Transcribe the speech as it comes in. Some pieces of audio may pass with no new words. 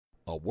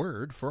A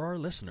word for our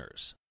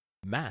listeners.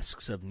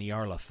 Masks of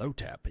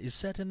Nyarlathotep is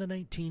set in the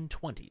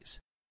 1920s.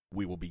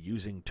 We will be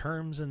using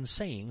terms and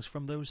sayings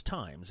from those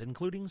times,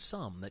 including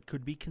some that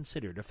could be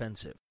considered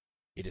offensive.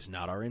 It is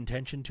not our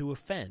intention to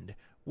offend.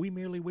 We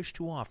merely wish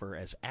to offer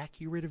as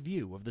accurate a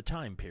view of the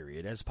time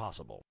period as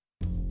possible.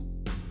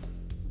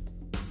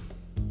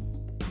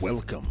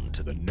 Welcome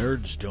to the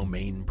Nerds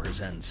Domain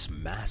presents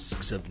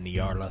Masks of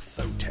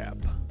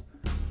Nyarlathotep.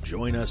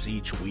 Join us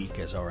each week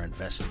as our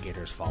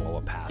investigators follow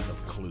a path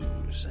of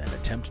clues and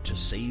attempt to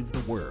save the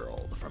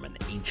world from an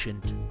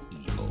ancient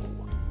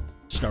evil.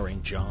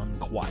 Starring John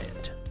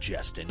Quiett,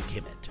 Jestin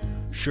Kimmet,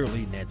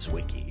 Shirley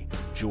Niedzwiecki,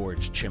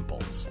 George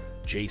Chimples,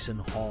 Jason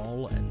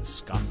Hall, and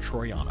Scott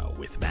Troiano,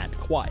 with Matt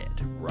Quiett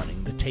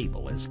running the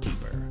table as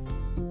keeper.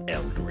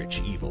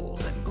 Eldritch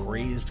evils and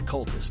crazed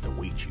cultists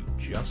await you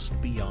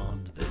just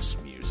beyond this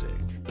music.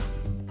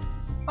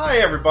 Hi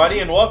everybody,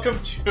 and welcome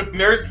to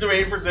Nerds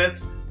Domain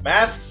presents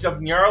Masks of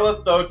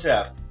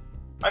Nyarlathotep.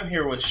 I'm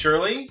here with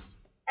Shirley.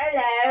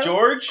 Hello.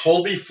 George.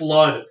 Colby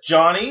Flood.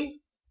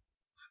 Johnny.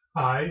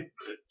 Hi.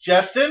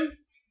 Justin.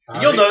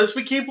 Hi. You'll notice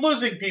we keep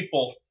losing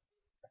people.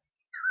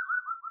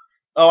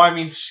 Oh, I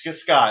mean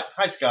Scott.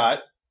 Hi,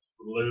 Scott.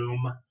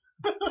 Loom.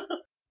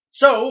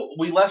 So,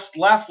 we laughed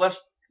last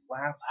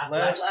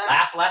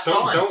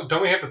So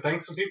don't we have to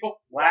thank some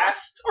people?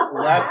 left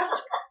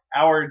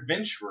our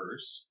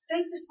adventurers.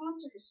 Thank the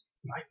sponsors.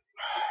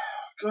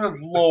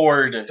 Good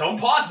Lord. Don't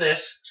pause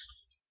this.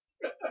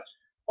 I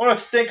want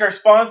to thank our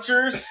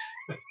sponsors.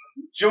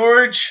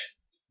 George,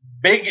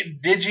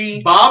 Big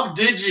Digi, Bob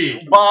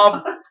Digi.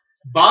 Bob,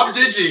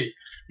 Digi.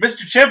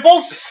 Mr.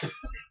 Chimples,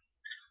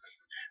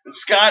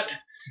 Scott,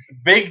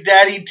 Big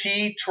Daddy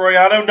T,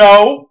 Troiano,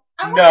 no,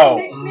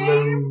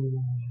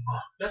 Loom.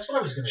 That's what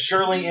I was going to say.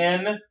 Shirley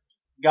N,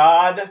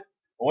 God,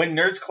 when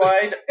Nerds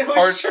Collide, It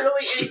was Shirley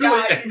and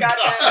God. You got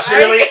that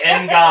Shirley right?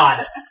 and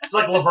God. It's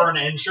like Laverne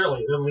and Shirley.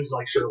 It was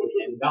like Shirley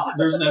and God.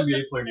 There's an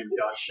NBA player named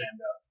God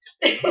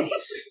Shanda.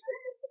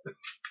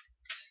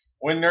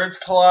 When Nerds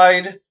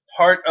Collide,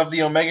 part of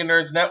the Omega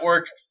Nerds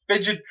Network,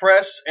 Fidget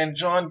Press and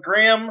John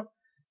Graham,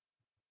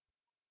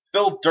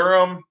 Phil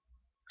Durham,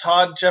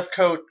 Todd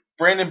Jeffcoat,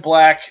 Brandon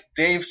Black,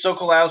 Dave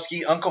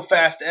Sokolowski, Uncle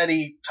Fast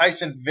Eddie,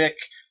 Tyson Vick,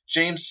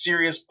 James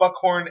Sirius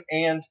Buckhorn,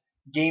 and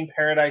Game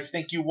Paradise.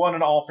 Thank you one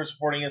and all for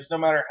supporting us, no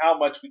matter how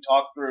much we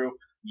talk through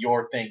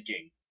your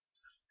thinking.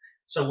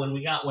 So when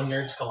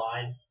Nerds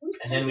Collide,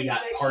 and then we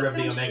got part of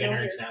the Omega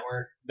Nerds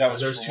Network, That was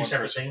those for two one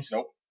separate person. things?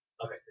 Nope.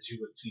 Okay, because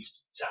you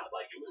sounded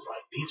like it was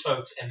like these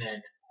folks and then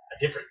a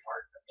different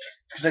part.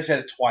 It's because I said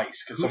it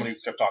twice, because somebody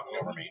kept talking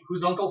over me.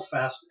 Who's Uncle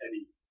Fast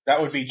Eddie? That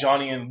would be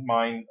Johnny and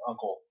mine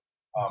uncle,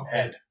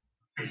 Ed.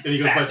 And he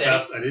goes by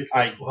Fast Eddie.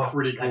 'Cause that's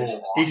pretty That is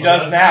cool. awesome. He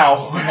does now.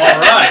 All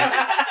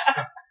right.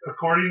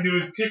 According to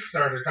his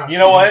Kickstarter contribution. You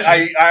know what?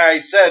 I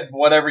said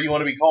whatever you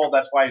want to be called.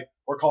 That's why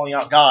we're calling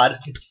out God.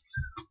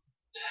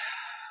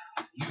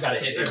 You gotta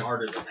hit him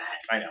harder than that.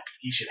 I know.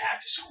 He should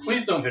have to squeeze.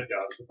 Please don't hit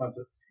God. It's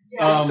offensive.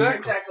 Yeah,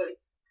 Exactly.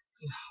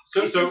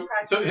 So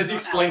has he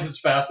explained his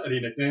Fast Eddie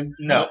nickname?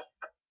 No.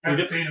 I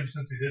haven't seen him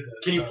since he did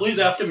that. Can you please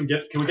ask him and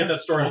can we get that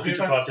story on a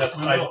future podcast?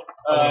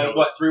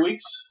 What, 3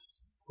 weeks?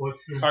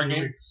 Let's do Card 3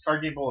 game? weeks.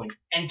 Card game bowling.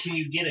 And can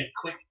you get a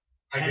quick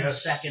I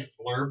guess. 10-second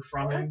blurb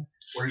from him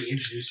where he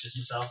introduces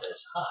himself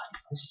as, "Hi,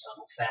 this is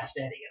Uncle Fast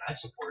Eddie, and I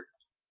support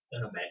the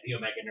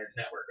Omega Nerds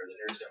Network or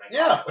the Nerds Domain."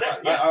 Yeah.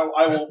 Whatever. Yeah.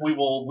 I will. We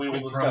will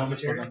Quick discuss promo this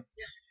with material. him.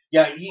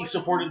 Yeah, he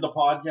supported the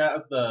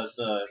podcast,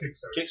 the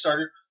Kickstarter.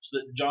 Kickstarter, so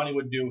that Johnny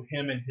would do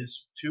him and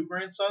his two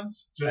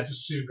grandsons, Just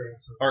his two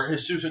grandsons. or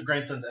his two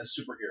grandsons as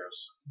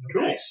superheroes.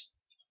 Cool. Nice.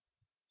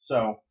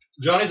 So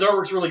Johnny's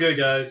artwork's really good,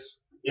 guys.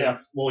 Yeah.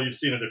 Well, you've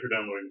seen it if you're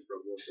downloading this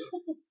probably. So.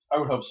 I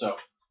would hope so.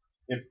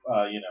 If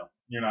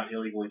you're not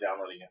illegally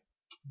downloading it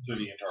through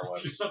the interwebs.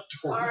 She's not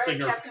All right,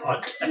 torrenting our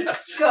Captain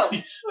podcast. Go.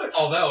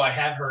 Although I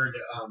have heard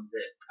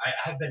that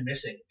I've been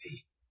missing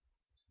the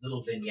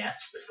little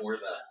vignettes before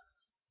the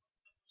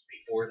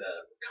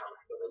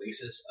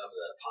releases of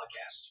the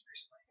podcasts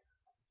recently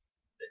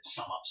that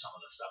sum up some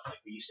of the stuff. Like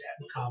we used to have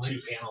the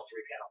Comics. 2-panel,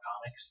 3-panel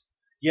comics.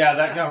 Yeah,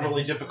 that got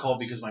really difficult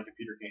because my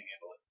computer can't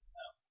handle it.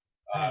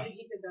 I think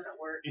he did that at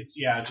work. It's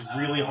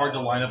really hard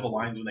to line up the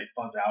lines when they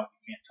fuzz out.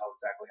 You can't tell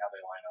exactly how they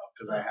line up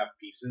because I have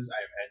pieces.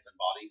 I have heads and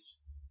bodies.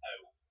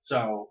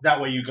 So that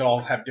way you could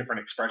all have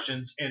different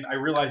expressions. And I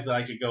realized that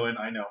I could go in,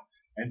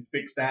 and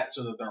fix that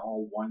so that they're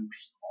all one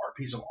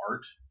piece of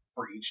art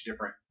for each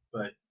different.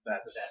 But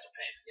that's a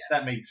pain. Yeah.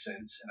 that made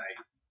sense, and I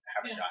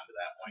haven't gotten to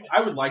that point. I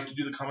would like to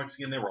do the comics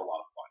again. They were a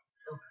lot of fun.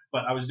 Okay.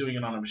 But I was doing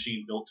it on a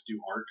machine built to do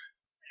art.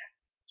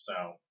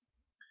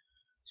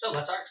 So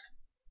that's art.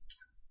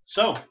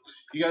 So,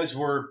 you guys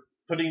were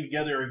putting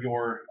together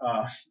your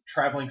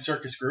traveling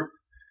circus group.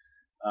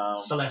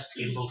 Celeste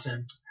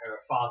Gimbleton, her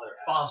father,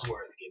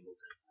 Fosworth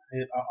Gimbleton.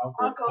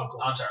 Uncle.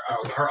 I'm sorry,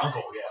 her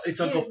uncle, yes. It's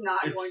He Uncle. is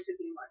not it's, going to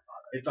be my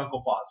father. It's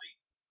Uncle Fozzie.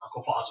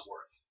 Uncle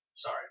Fosworth.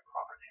 Sorry,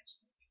 proper names.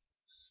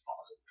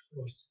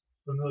 Fosworth.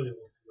 Familial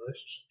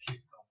relationship. She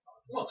can call him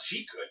Fozzie. Well,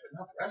 she could, but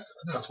not the rest of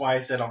us. That's why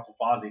I said Uncle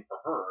Fozzie for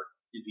her.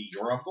 Is he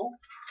your uncle?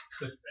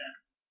 Could have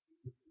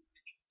been.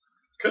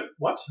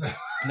 What?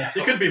 No.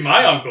 He could be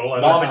my uncle. I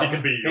don't think he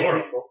could be your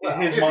uncle.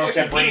 His mom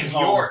kept bringing He's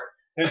home. your.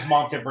 His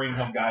mom kept bringing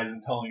home guys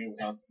and telling him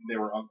they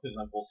were his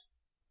uncles.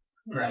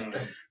 Right.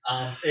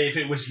 If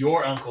it was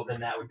your uncle,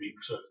 then that would be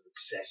sort of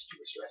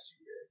incestuous rest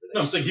of your.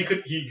 No, I'm saying he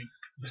could. He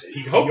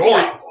Your hopefully,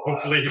 uncle.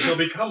 hopefully he shall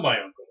become my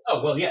uncle.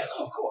 Oh well, yes,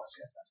 of course,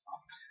 yes, that's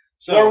fine.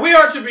 So Or we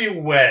are to be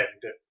wed.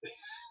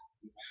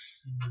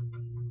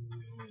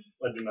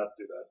 I do not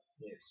do that.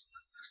 Yes.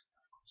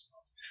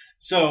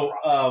 So,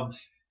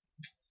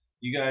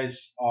 you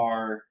guys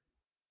are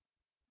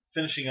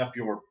finishing up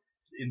your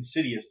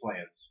insidious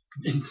plans.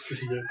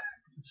 Insidious,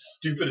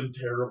 stupid, and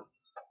terrible.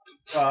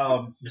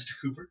 Mr.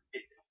 Cooper,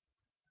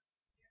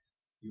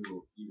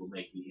 you will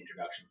make the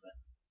introductions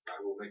then.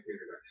 I will make the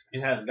introduction.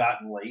 It has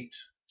gotten late,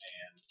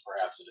 and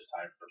perhaps it is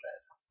time for bed.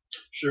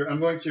 Sure, I'm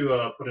going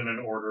to put in an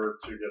order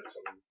to get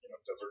some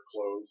desert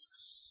clothes.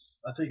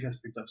 I think you guys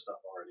picked up stuff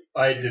already.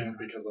 I didn't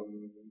because I'm.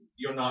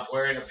 You're not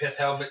wearing a pith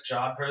helmet,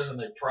 joggers, and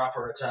the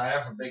proper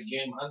attire for big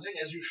game hunting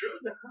as you should.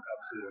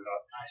 Absolutely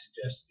not. I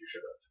suggest you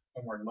should have.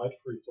 I'm wearing light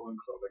free-flowing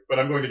clothing, but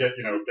I'm going to get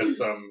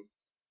some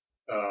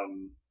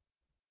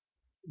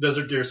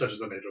desert gear such as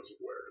the natives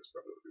would wear. Is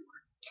probably what we're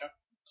wearing. So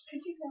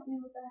Could you help me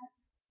with that?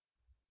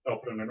 I'll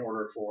put in an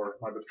order for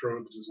my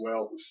betrothed as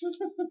well.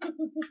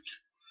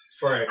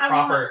 For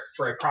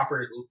a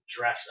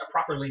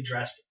properly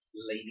dressed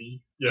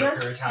lady.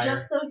 Yes. Her attire.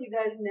 Just so you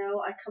guys know,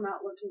 I come out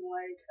looking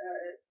like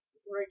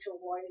Rachel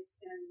Weisz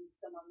in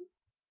The Mummy.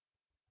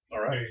 All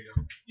right. There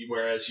you go.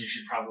 Whereas you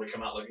should probably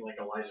come out looking like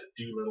Eliza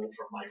Doolittle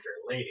from My Fair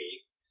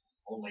Lady,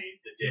 only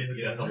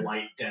the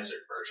light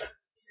desert version.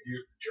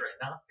 You're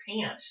not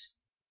pants.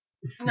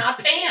 Not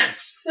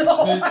pants.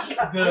 Oh my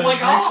God. Oh my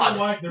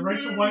God. The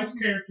Rachel Weisz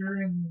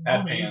character in Had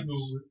Mummy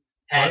pants.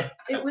 Had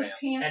It was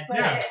pants, but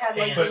Yeah, it had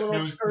like pants. a but it little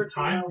was the skirt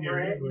time over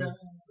period it.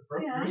 was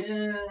appropriate.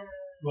 Yeah.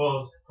 Well,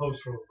 it's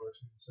post-World War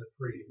II, so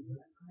pre.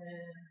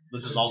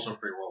 This is also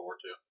pre-World War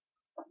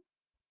II.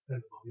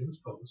 And Mummy was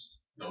post.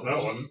 No,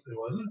 that wasn't. It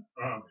wasn't?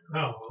 Oh.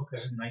 Oh, okay.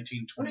 It's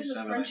What is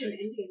the 1927, I French and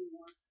think. Indian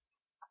War?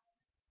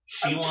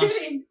 She I'm wants.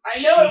 kidding.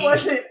 I know it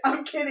wasn't.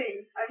 I'm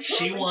kidding. I'm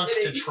She totally wants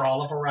to kidding.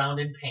 trollop around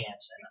in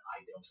pants, and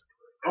I don't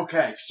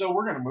agree. Okay, so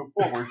we're gonna move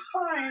forward.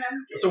 Fine, I'm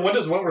kidding. So when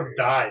does Wentworth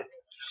die?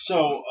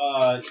 So,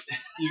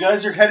 you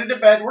guys are headed to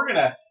bed. We're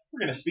gonna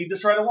speed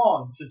this right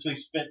along since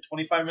we've spent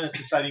 25 minutes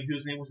deciding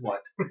whose name was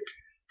what.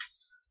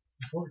 It's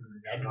important.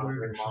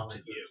 Edward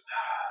Montague.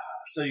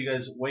 So you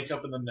guys wake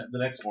up in the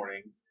next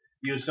morning.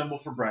 You assemble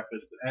for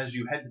breakfast. As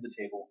you head to the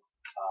table,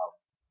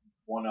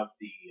 one of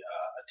the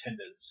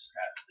attendants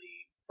at the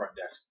front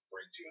desk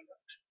brings you a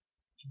note.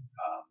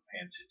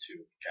 Hands it to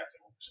Captain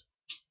Wilkerson.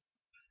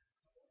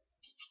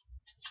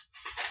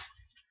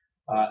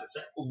 What does it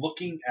say?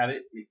 Looking at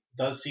it, it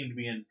does seem to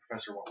be in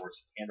Professor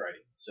Wentworth's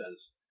handwriting. It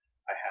says,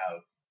 I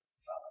have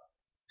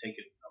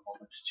taken a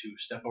moment to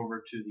step over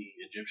to the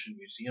Egyptian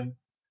Museum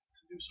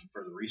to do some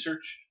further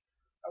research.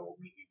 I will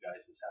meet you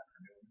guys this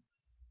afternoon,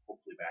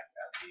 hopefully back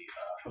at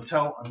the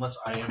hotel, unless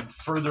I am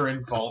further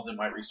involved in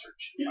my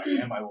research. If I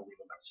am, I will leave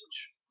a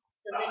message.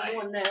 Does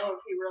anyone know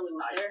if he really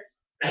was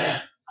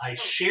there? I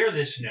share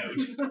this note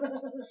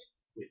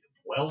with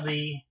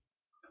Weldy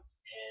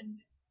and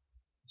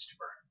Mr.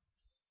 Byrne.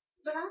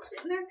 But I'm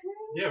sitting there too.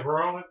 Yeah,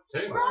 we're all at the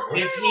table.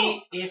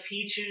 If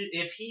he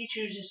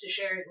chooses to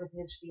share it with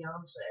his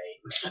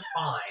fiance,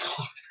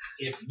 fine.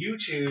 If you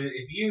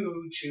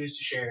choose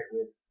to share it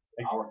with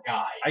our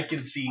guy, I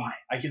can see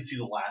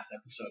the last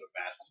episode of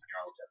Masks of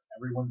Nyarlathotep.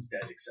 Everyone's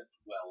dead except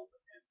Weld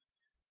and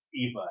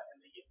Eva,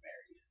 and they get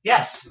married.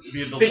 yes, It'd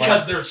be the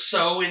because last- they're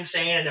so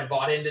insane and have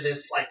bought into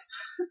this like,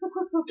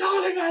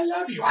 darling, I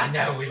love you. I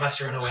know we must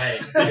run away.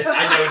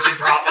 I know it's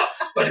improper,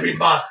 but we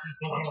must.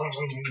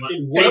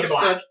 Fade to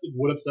black. It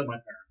would upset my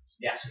parents.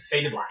 Yes,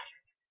 fade to black.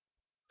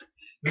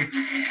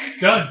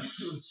 Done.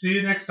 See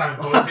you next time,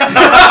 folks.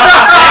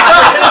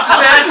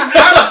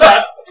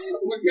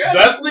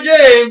 That's the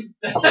game.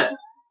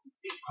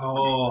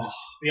 Oh,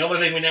 The only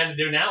thing we need to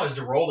do now is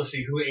to roll to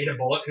see who ate a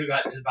bullet, who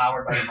got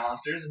devoured by the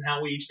monsters, and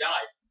how we each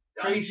died.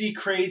 crazy,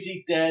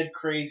 crazy, dead,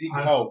 crazy.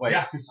 I- Oh wait,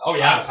 Yeah. Oh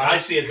yeah, I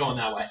see it going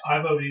that way. I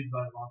vote eaten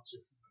by a monster.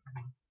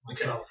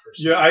 Myself, for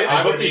sure. Yeah, I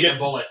I hope would you eat a get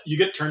bullet. You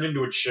get turned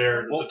into a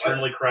chair that's Well,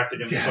 eternally cracked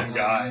against Yes. some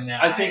guy.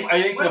 I think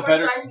the What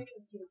better. dies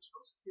because he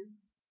kills him?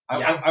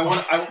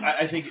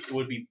 I think it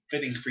would be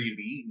fitting for you to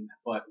be eaten,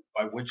 but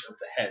by which of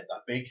the head?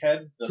 The big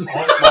head, the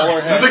smaller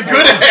head, The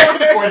good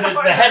head. Or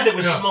the head that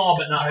was No. small,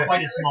 but not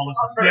quite as small as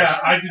the Yeah,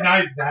 first. I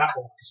denied that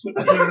one.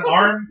 I put an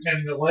arm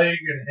and the leg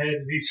and head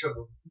in each of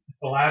them.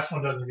 The last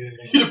one doesn't get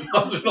anything. You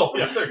deposited all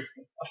the others.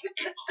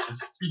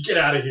 You get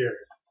out of here.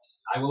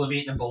 I will have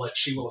eaten a bullet.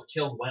 She will have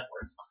killed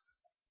Wentworth.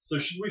 So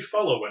should we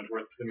follow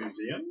Wentworth to the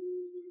museum?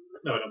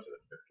 No, I don't say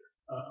that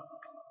character.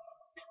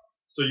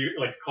 So you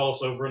like call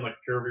us over and like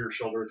peer over your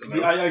shoulder to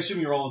know. I assume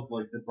you're all at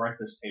like the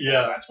breakfast table.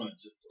 Yeah. That's when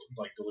it's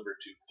like delivered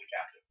to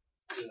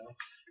the captain.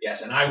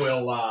 Yes, and I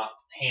will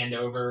hand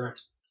over,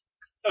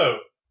 Oh,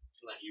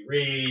 let you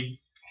read,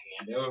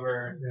 hand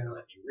over, Yeah.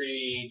 let you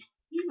read.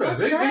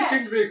 They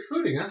seem to be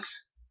excluding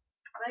us.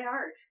 They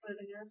are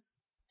excluding us.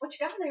 What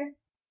you got there?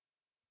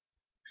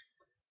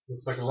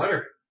 Looks like a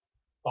letter.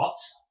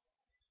 Thoughts?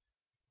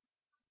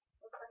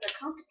 Looks like a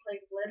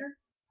contemplative letter.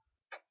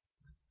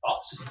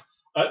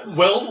 Thoughts?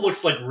 Weld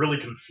looks like really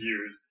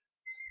confused.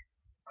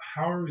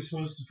 How are we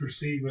supposed to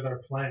proceed with our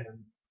plan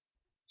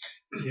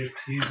if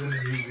he's in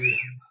the museum?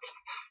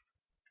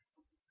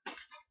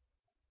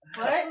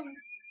 What?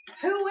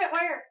 Who went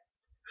where?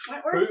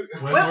 Wentworth?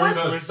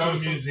 Went to the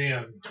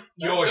museum.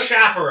 Your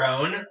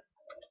chaperone.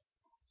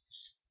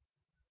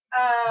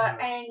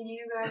 And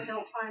you guys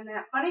don't find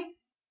that funny?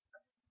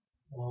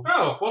 Well,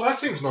 Oh, well, that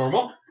seems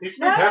normal. He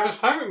spent half his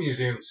time at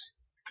museums.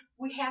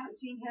 We haven't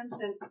seen him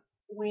since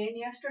when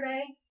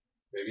yesterday?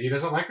 Maybe he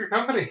doesn't like your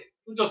company.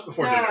 Just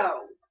before dinner.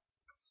 No.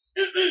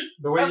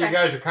 The way Okay. you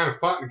guys are kind of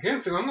plotting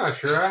against him, I'm not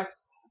sure.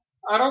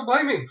 I don't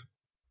blame him.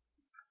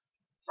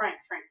 Frank.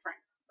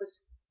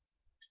 Listen.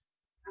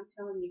 I'm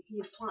telling you, he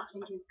is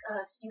plotting against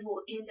us. You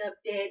will end up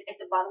dead at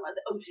the bottom of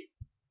the ocean.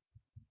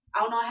 I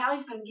don't know how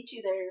he's going to get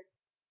you there,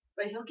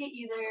 but he'll get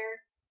you there.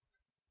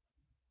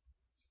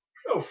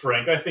 Oh,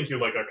 Frank, I think you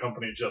like our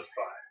company just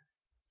fine.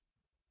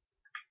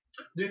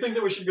 Do you think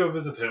that we should go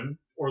visit him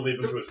or leave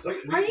him to his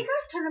studies? Are you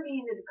guys turning me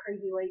into the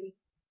crazy lady?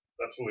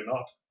 Absolutely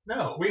not.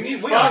 No, We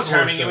need we aren't Fosworth,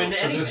 turning you though, into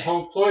for anything. this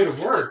whole ploy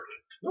to work.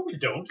 No, we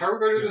don't. How are we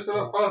going to do this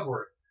without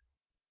Fosworth?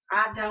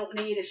 I don't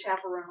need a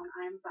chaperone.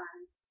 I am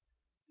fine.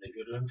 They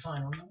go to him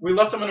fine on that. We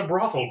left him in a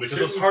brothel because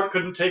his heart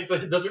couldn't take the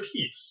desert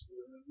heat.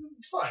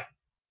 It's fine.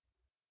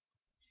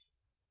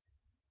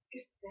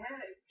 Is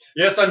that...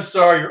 Yes, I'm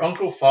sorry. Your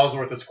Uncle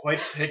Fosworth is quite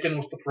taken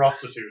with the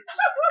prostitutes.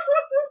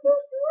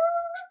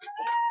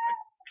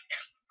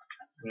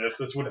 Yes,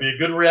 this would be a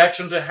good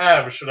reaction to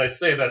have, should I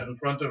say that in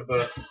front of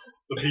the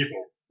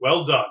people.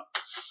 Well done.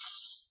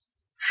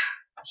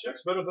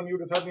 Check's better than you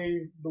would have had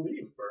me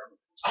believe, Byrne.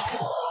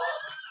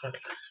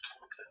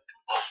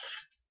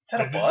 Is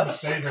that a I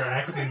bus? didn't say their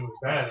acting was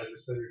bad. I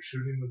just said their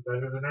shooting was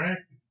better than their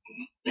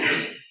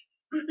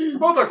acting.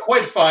 Both are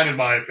quite fine in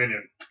my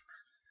opinion.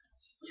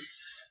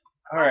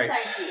 All right.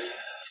 Thank you.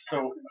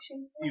 So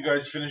you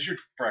guys finish your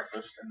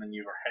breakfast, and then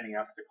you are heading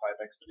out to the Clive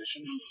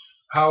expedition.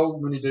 How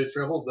many days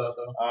travel is that,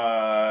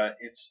 though?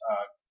 It's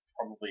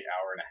probably an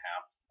hour and a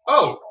half.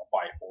 Oh!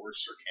 By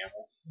horse or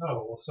camel.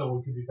 Oh, well, so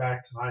we could be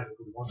back tonight if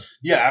we wanted.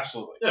 Yeah,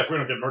 absolutely. Yeah, if we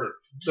don't get murdered.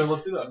 So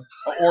let's do that.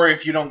 Or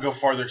if you don't go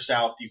farther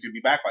south, you could be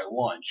back by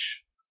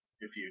lunch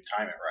if you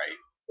time it right.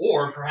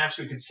 Or perhaps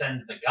we could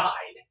send the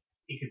guide.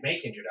 He could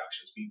make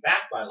introductions, be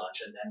back by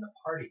lunch, and then the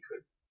party could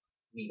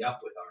meet up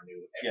with our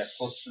new Yes,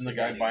 let's send the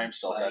guy by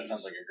himself. That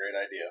sounds like a great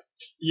idea.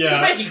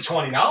 Yeah. He's making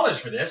 $20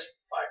 for this.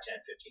 5, 10,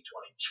 15,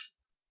 20.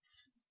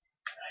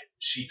 And I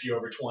sheaf you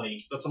over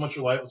 20 That's how much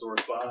your life is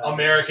worth. Bye.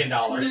 American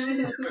dollars.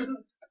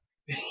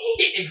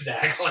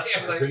 Exactly.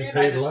 I was like, Couldn't I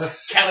pay just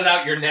less. counted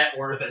out your net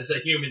worth as a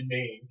human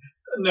being.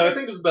 No, I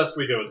think it's best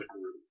we go as a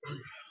group.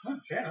 Oh,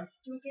 fair enough.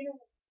 Do we get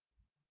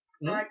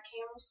a ride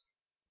camels?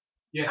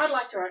 Yes. I'd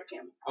like to ride a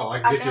camel. Oh, I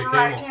I've can get you never a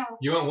ride a camel. camel.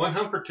 You want one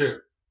hump or two?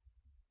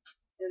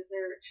 Is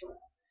there a choice?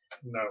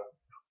 No.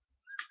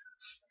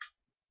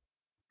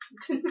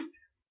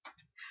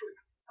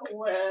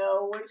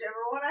 Well,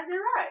 whichever one I can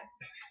ride.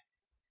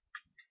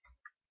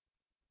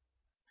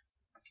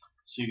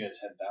 So you guys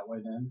head that way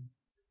then?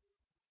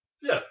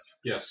 Yes.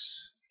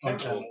 Yes. On I will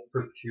camels.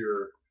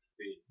 procure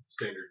the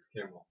standard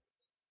camel.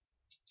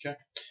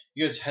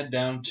 You guys head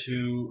down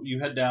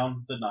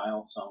the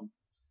Nile some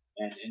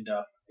and end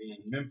up in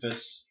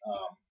Memphis.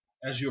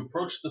 As you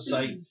approach the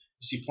site, you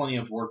see plenty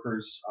of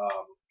workers,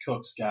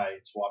 cooks,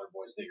 guides, water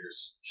boys,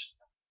 diggers, just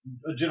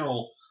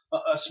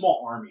a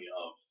small army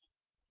of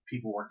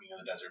people working in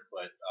the desert.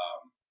 But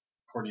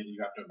Courtney,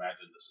 you have to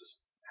imagine this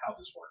is how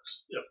this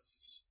works.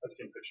 Yes. I've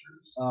seen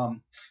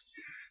pictures.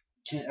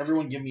 Can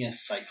everyone give me a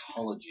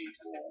psychology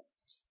roll?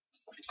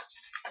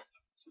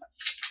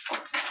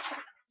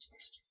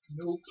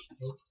 Nope.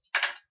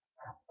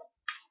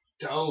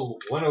 Oh,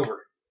 1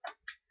 over.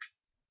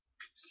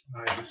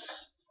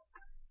 Nice.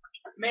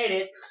 Made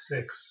it.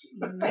 6.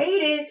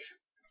 Made it.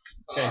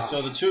 Okay,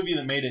 so the two of you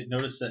that made it,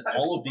 notice that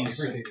all of these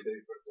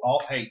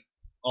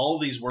all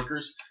of these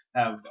workers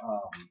have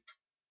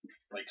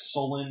like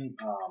sullen,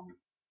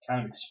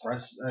 kind of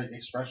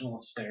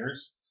expressionless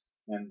stares,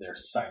 and they're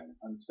silent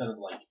instead of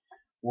like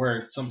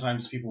where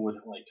sometimes people would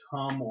like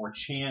hum or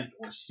chant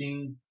or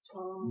sing.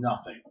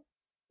 Nothing.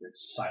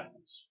 It's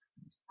silence.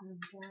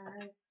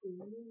 Guys, do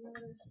you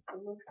notice the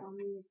looks on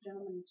these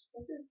gentlemen's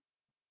faces?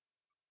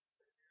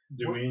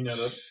 Do we know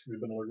that we've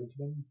been allergic to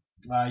them?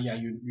 Yeah,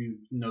 you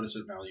notice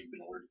it now that you've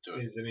been alerted to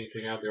it. Is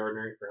anything out of the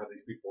ordinary for how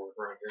these people work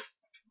around here?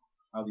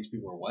 How these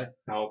people are what?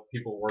 How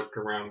people work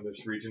around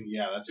this region?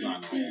 Yeah, that's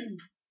not normal.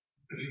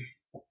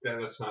 Yeah,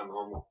 that's not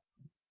normal.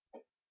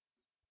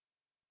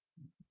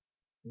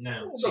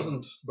 No. It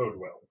doesn't bode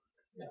well.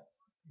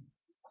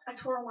 I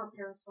twirl my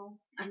parasol.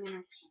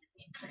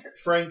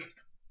 Frank,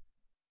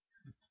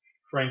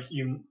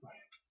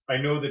 I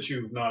know that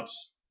you've not.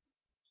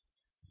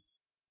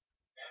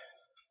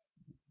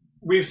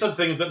 We've said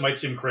things that might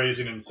seem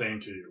crazy and insane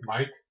to you.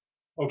 Might?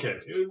 Okay.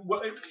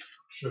 What,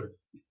 Should.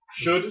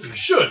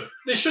 should.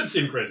 They should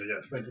seem crazy,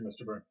 yes. Thank you,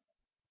 Mr. Byrne.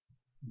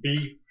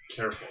 Be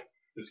careful.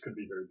 This could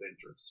be very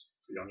dangerous.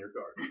 Be on your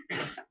guard.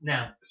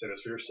 Now, I say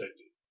this for your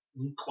safety.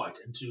 quite,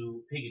 and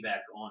to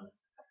piggyback on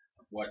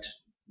what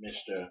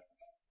Mr.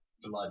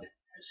 Blood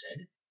has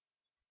said,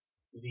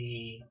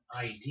 the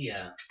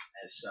idea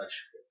as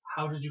such,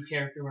 how did you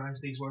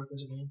characterize these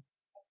workers again?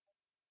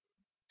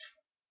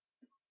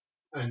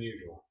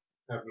 Unusual.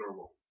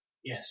 Abnormal.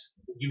 Yes.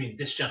 You mean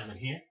this gentleman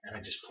here? And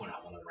I just point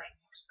out one of the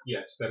rankings.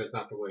 Yes, that is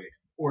not the way.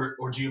 Or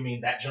do you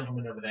mean that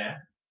gentleman over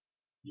there?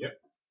 Yep.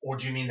 Or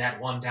do you mean that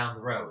one down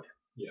the road?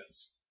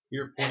 Yes.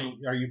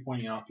 Are you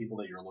pointing out people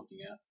that you're looking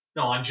at?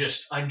 No, I'm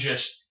just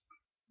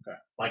Okay.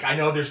 Like, I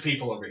know there's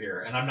people over here,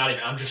 and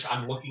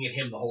I'm looking at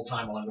him the whole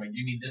time while I'm going, do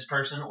you mean this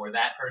person, or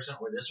that person,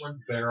 or this one?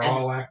 They're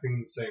all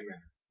acting the same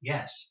manner.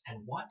 Yes,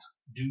 and what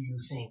do you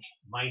think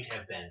might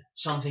have been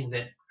something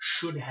that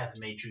should have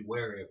made you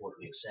wary of what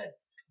we have said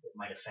that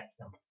might affect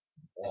them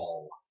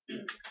all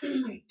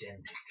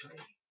identically?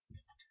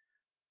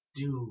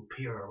 Do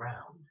peer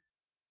around.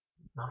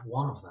 Not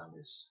one of them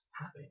is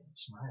happy and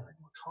smiling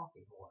or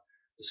talking or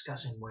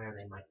discussing where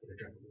they might get a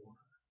drink of water.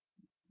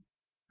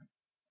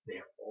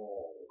 They're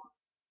all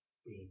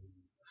being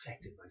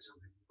affected by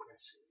something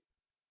impressive,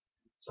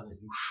 something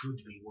you should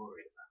be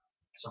worried about,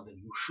 something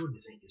you should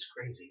think is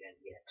crazy, and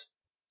yet,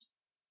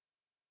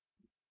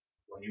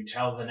 when you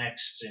tell the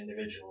next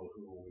individual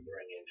who we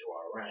bring into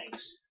our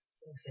ranks,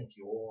 they'll think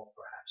you're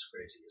perhaps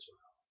crazy as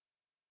well.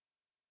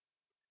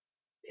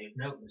 Take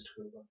note, Mr.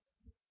 Cooper.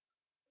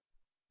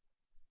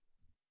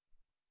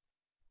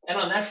 And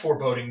on that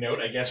foreboding note,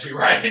 I guess we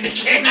ride into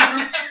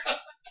camp.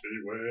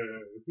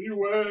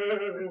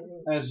 Beware.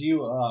 As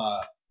you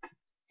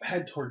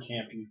head toward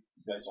camp, you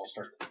guys all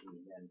start clicking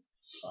again.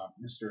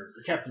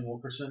 Captain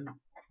Wilkerson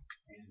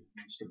and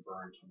Mr.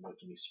 Byrne can look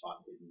any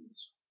spot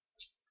hiddens.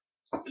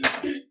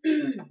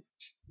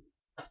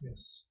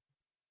 Yes.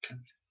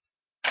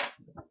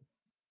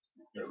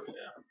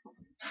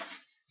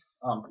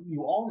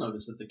 You all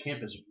notice that the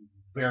camp is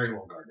very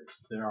well guarded.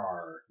 There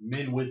are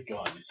men with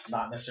guns,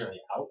 not necessarily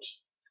out,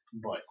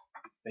 but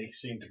they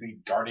seem to be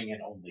guarding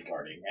and only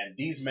guarding. And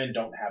these men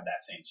don't have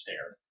that same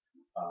stare.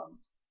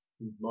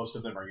 Most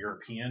of them are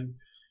European,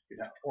 you'd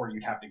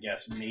have to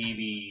guess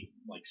maybe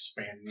like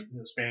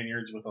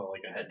Spaniards with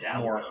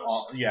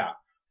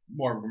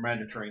more of a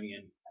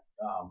Mediterranean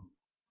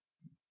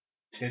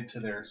tint to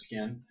their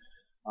skin.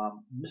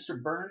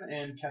 Mr. Byrne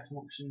and Captain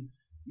Wilkerson,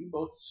 you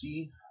both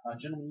see a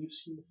gentleman you've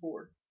seen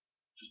before,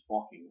 just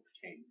walking with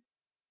a cane.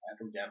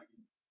 Andrew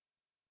Gavigan.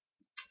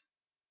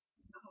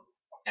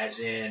 As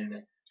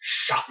in,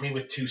 shot me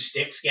with 2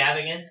 sticks,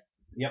 Gavigan?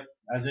 Yep.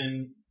 As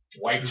in,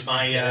 wiped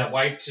my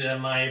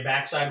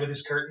backside with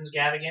his curtains,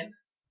 Gavigan?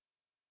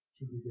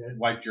 Should be dead.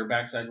 Wiped your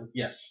backside with?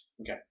 Yes.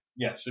 Okay.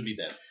 Yes, should be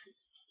dead.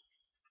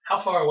 How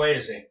far away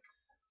is he?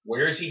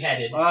 Where is he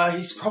headed?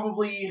 He's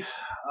probably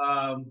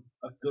a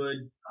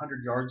good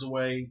 100 yards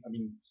away. I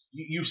mean,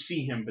 you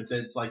see him, but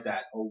it's like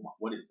that. Oh,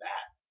 what is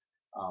that?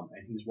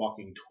 And he's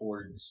walking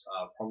towards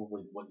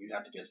probably what you'd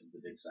have to guess is the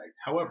dig site.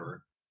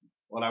 However,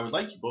 what I would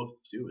like you both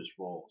to do is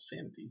roll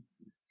sanity.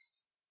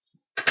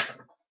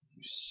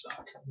 You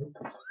suck.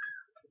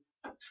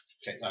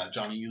 Okay,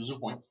 Johnny, you lose a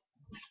point.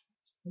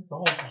 That's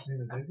all I can see in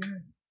the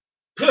game.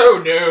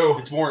 Oh no!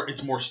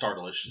 It's more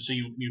startlish. So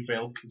you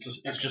failed.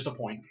 It's just a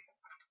point.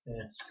 Yeah,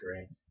 that's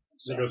great.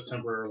 So it goes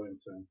temporarily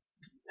insane.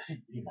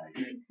 He might.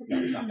 No,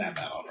 he's not that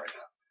bad off right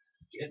now.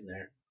 Getting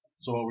there.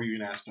 So what were you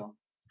gonna ask, John?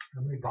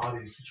 How many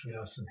bodies between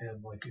us and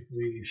him? Like, if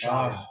we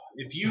shot him?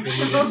 If you No!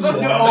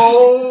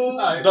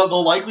 the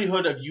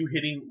likelihood of you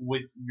hitting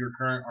with your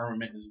current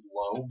armament is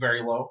low,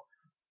 very low.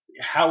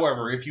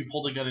 However, if you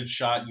pulled a gun and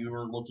shot, you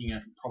were looking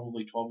at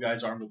probably 12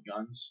 guys armed with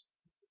guns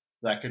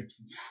that could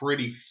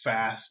pretty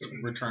fast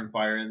return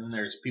fire, and then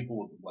there's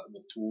people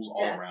with tools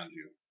all around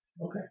you.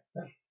 Okay.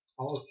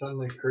 All of a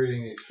sudden,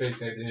 creating a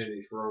fake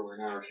identity for over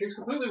an hour seems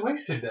completely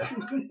wasted.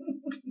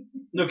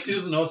 No, because he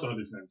doesn't know some of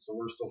these names, so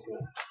we're still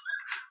cool.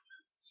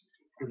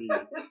 Pretty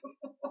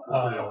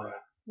alright.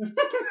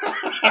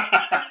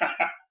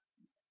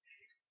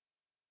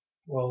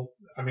 Well,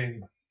 I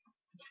mean,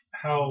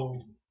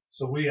 how?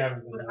 So we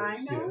haven't been Would I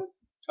noticed yet. know?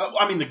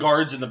 I mean, the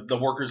guards and the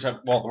workers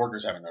have. Well, the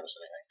workers haven't noticed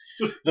anything.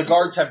 The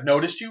guards have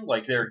noticed you,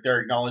 like they're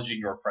acknowledging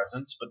your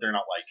presence, but they're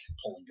not like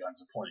pulling guns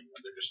and pointing them.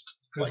 They're just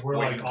Because we're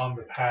waiting. on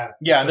the path.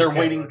 Yeah, It's they're okay,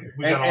 waiting. like, if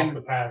we got off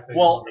the path. they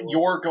Well, can go.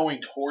 you're going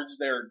towards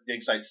their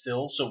dig site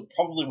still, so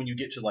probably when you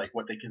get to like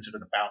what they consider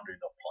the boundary,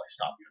 they'll probably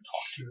stop you and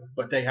talk to you.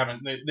 But they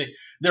haven't.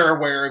 They're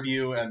aware of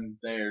you, and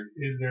they're.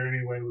 Is there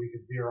any way we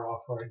could veer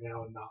off right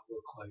now and not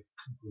look like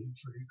complete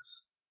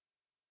freaks?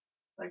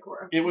 Like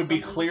we're up It to would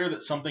be something? clear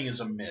that something is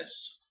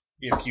amiss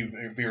if you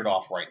veered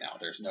off right now.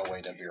 There's no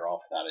way to veer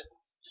off without it.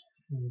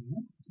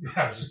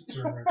 Yeah, just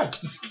turn around.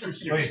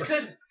 Wait.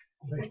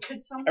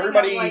 Could something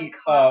Everybody, have, like,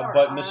 caught our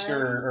but eye?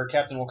 Mr. or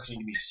Captain Wilkerson,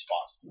 give me a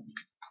spot.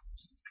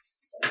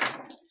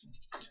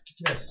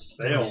 Yes.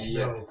 Fail.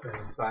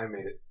 Yes, I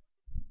made it.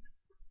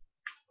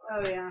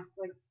 Oh yeah,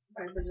 like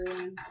by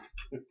bazillion.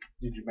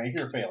 Did you make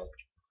it or fail it?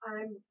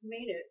 I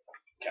made it.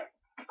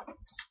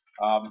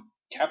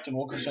 Captain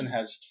Wilkerson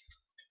has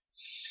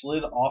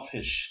slid off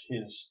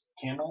his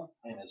camel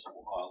and is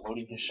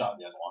loading his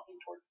shotgun, walking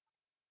toward.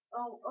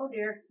 Oh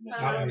dear.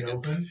 Out in the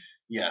open.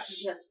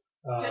 Yes. Yes.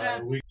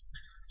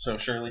 So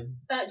Shirley.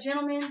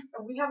 Gentlemen,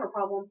 we have a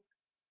problem.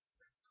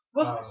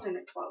 Wilkerson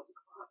at 12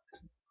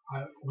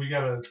 o'clock. We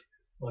gotta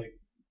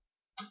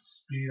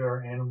speed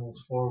our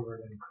animals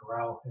forward and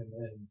corral him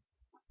in.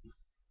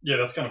 Yeah,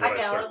 that's kind of what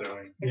I start galloped.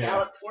 doing. I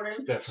galloped toward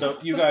him. So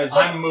you guys.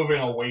 I'm moving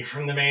away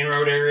from the main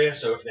road area,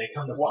 so if they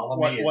come to follow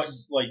me,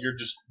 it's... Like you're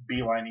just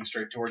beelining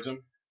straight towards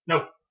him?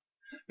 No,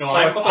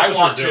 I thought that's I what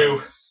want you're to.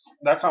 doing.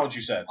 That's not what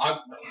you said.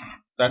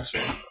 That's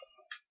fair.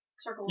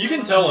 Circle You can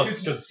around. tell You us could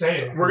just because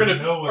say it. we're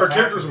gonna. know Our what's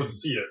characters happening. would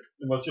see it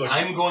unless you like.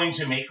 I'm going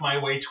to make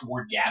my way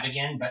toward Gav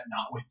again, but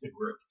not with the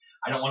group.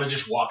 I don't want to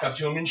just walk up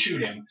to him and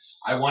shoot him.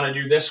 I want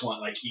to do this one.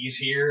 Like, he's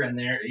here and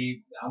there.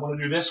 I want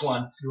to do this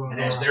one. You wanna And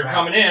go as around they're back.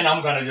 coming in,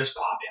 I'm going to just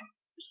pop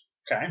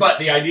him. Okay. But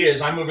the idea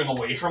is I'm moving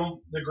away from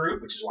the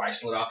group, which is why I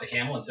slid off the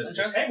camel instead of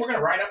just, hey, we're going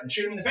to ride up and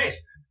shoot him in the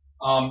face.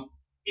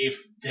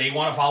 If they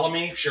want to follow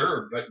me,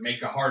 sure, but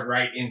make a hard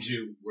right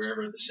into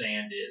wherever the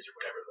sand is or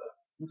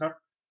whatever Okay.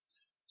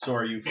 So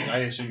are you? I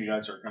assume you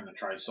guys are going to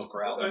try and still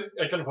corral him.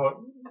 I kind of thought,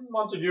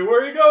 Montague,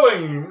 where are you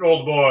going,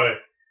 old boy?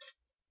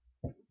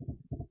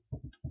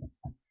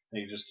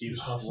 He just keeps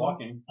Hustling?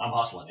 walking. I'm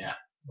hustling, yeah.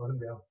 Let him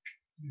go.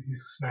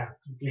 He's snapped.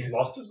 He's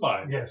lost his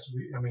mind. Yes,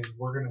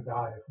 we're gonna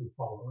die if we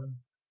follow him.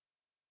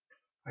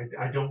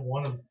 I don't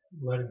want to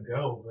let him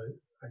go,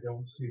 but I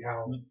don't see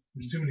how.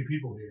 There's too many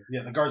people here.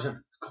 Yeah, the guards have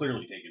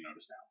clearly taken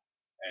notice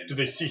now. And Do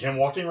they see him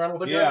walking around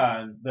with a gun?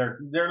 yeah, and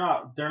they're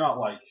not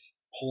like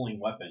pulling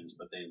weapons,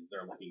 but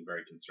they're looking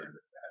very concerned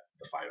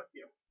at the fight with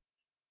you.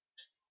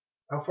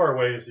 How far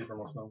away is he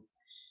from us now?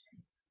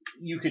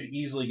 You could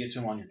easily get to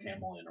him on your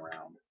camel in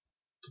around.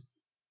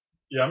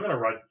 Yeah, I'm gonna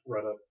ride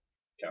up.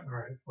 All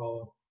right,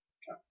 follow.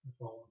 Okay.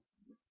 Follow.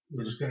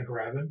 We're just gonna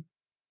grab him.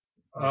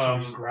 Should we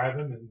just Um, grab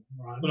him and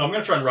run? No, I'm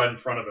gonna try and ride in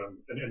front of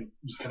him and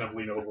just kind of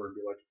lean over and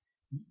be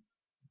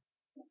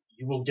like,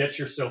 "You will get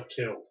yourself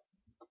killed,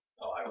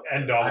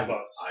 and all of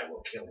us. I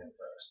will kill him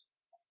first.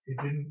 It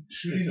didn't. This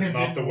Shooting is him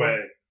not the didn't way."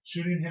 work.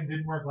 Shooting him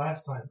didn't work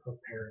last time,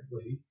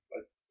 apparently.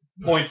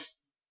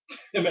 Points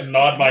him and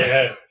nod my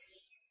head.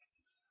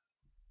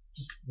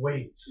 Just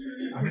wait.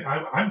 I mean,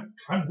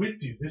 I'm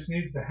with you. This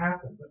needs to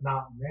happen, but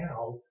not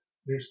now.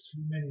 There's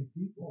too many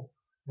people,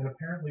 and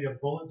apparently a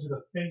bullet to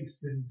the face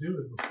didn't do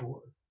it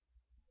before.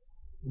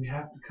 We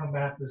have to come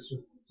at this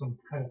with some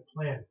kind of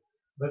plan.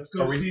 Let's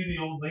go see the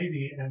old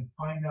lady and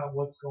find out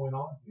what's going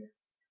on here.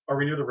 Are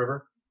we near the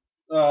river?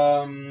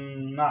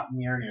 Not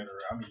near the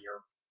river. I mean,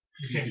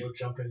 You can't go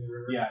jump in the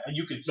river. yeah,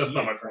 you could see That's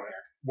not it my from point.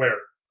 there. Where?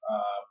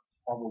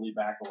 Probably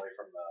back away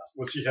from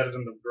the. Was he headed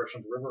in the direction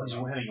of the river? Or He's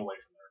no? heading away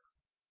from the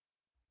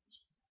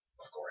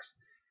river. Of course.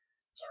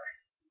 Sorry.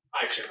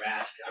 I should have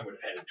asked. I would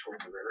have headed toward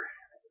the river.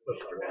 That's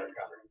not right.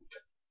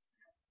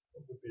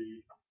 What would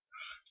be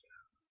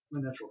my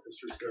natural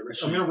history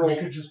is I'm gonna roll.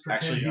 We could just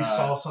pretend Actually, he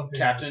saw something.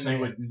 Captain, in the they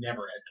sand. would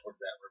never head towards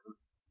that river.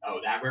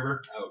 Oh, that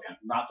river? Oh, okay.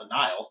 Not the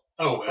Nile.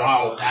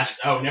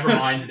 Never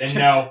mind. Then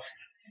no.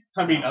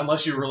 I mean,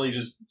 unless you're really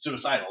just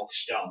suicidal.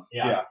 It's dumb.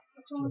 Yeah.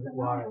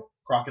 Why?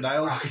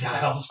 Crocodiles?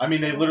 Crocodiles. I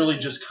mean, they literally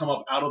just come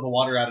up out of the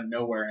water out of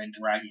nowhere and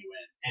drag you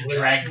in. And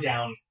drag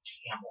down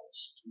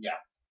camels.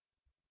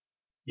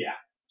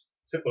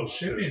 Hippos.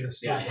 Shipping is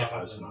still Yeah, done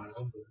hippos. on the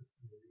island.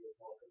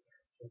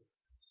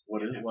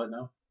 What is it? What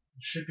now?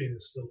 Shipping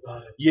is still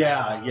done.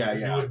 Yeah.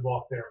 You would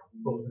walk there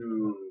on boat.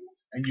 Ooh.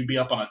 And you'd be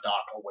up on a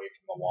dock away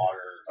from the water.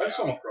 I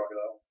swim with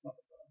crocodiles. It's not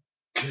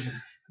that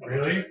bad.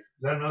 Really? Is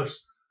that another?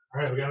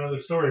 All right, we got another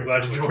story for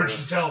Actually, George yeah.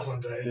 to tell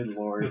someday. Good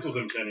lord. This was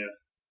in Kenya.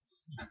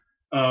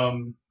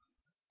 I'm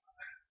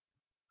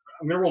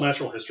gonna roll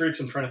natural history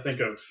because I'm trying to think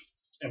of,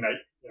 and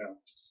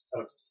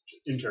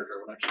in character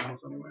I would actually know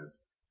this anyways.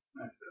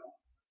 I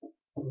fail.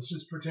 Let's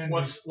just pretend.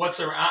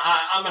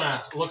 I'm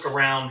gonna look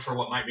around for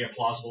what might be a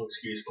plausible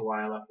excuse for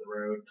why I left the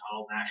road.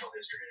 I'll natural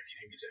history it if you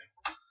need me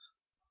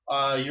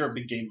to. You're a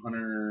big game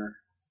hunter.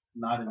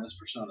 Not in this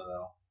persona,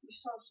 though. You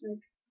saw a snake.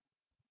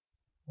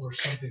 or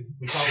something.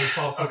 We thought we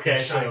saw something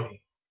Okay, shiny. so-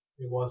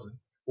 It wasn't.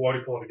 Why do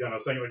you pull out a gun?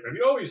 I was thinking like maybe,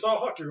 oh, you saw a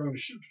hawk, you're going to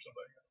shoot or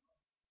something.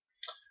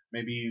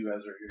 Maybe you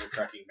guys are here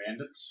tracking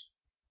bandits.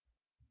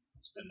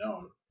 It's been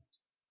known.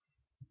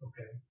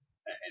 Okay.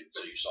 And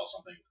so you saw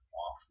something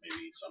off.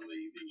 Maybe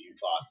somebody that you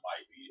thought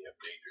might be of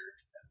danger,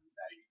 and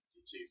now you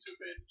can see it's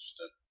been just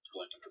a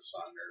glint of the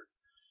sun or,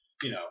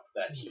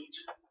 that heat.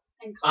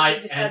 And I-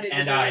 Courtney decided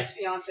and to I- his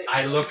fiance.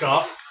 I look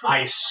up,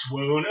 I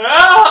swoon, and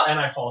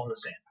I fall to the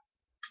sand.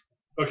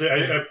 Okay,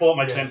 I pull out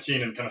my Yes.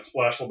 canteen and kind of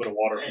splash a little bit of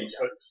water There from you his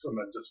face and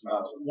then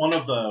dismount. One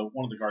of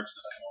the guards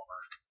does come over.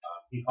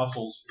 He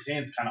hustles. His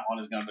hand's kind of on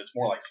his gun, but it's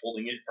more like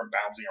holding it from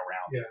bouncing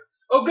around. Yeah.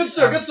 Oh, good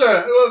sir, good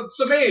sir.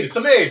 Some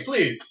aid,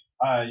 please.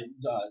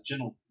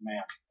 Gentle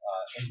ma'am.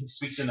 And he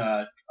speaks in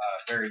a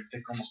very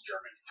thick, almost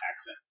German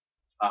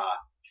accent.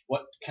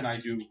 What can I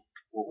do?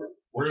 What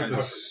We're can I in do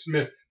the for you?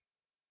 Smith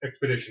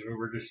expedition. We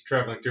were just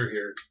traveling through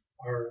here.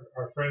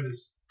 Our friend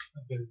has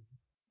been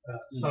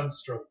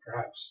sunstroke,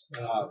 perhaps.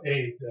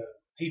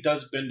 He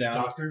does bend down.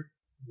 Doctor.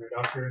 Is there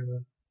a doctor in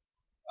the...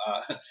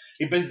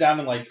 He bends down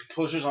and like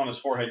pushes on his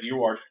forehead.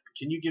 You are.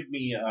 Can you give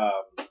me a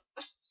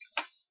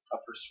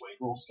persuade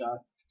roll, Scott?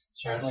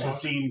 To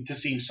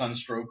seem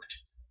sunstroked.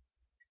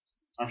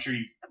 I'm sure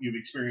you've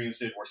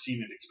experienced it or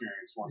seen it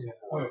experienced once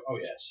before. Oh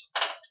yes.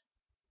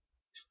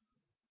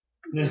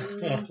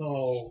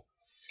 Oh.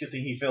 It's a good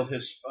thing he failed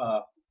his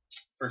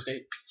first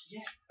aid.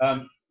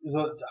 Yeah.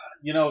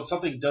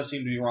 Something does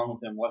seem to be wrong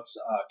with him.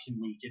 Can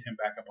we get him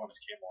back up on his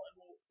camel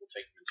and we'll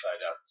take him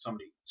inside out?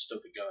 Somebody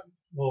stowed the gun.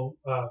 Well,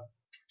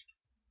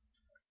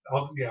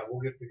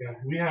 we'll get the guy.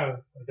 We have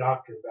a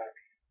doctor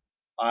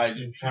back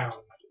in town.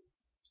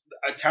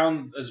 A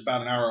town is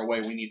about an hour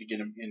away. We need to get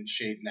him in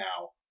shade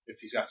now if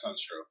he's got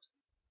sunstroke.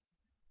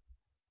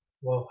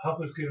 Well, help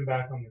us get him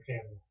back on the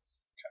camel.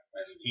 Okay.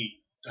 And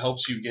he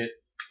helps you get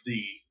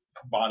the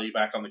body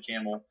back on the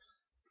camel.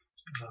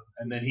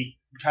 And then he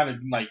kind of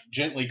like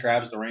gently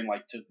grabs the rein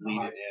like to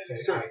lead it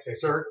in.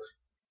 Sir,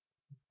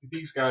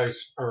 these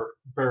guys are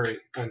very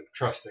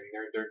untrusting.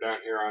 They're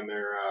down here on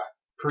their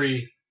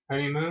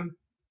pre-honeymoon.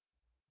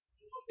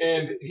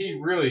 And he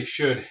really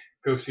should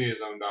go see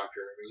his own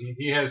doctor. I mean,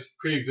 he has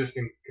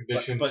pre-existing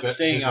conditions. But that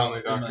staying his out only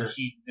in doctor. the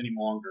heat any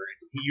longer,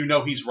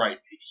 he's right.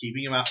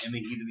 Keeping him out in the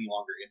heat any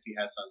longer if he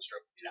has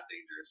sunstroke is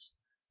dangerous.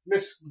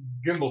 Miss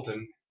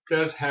Gimbleton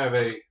does have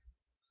a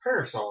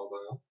parasol,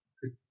 though.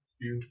 Could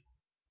you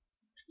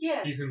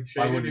Yes. keep him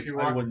shaded if you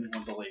I want? wouldn't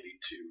want the lady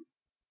to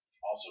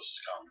also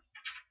succumb.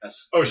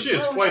 That's She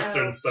is quite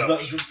stern stuff.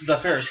 the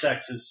fair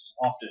sex is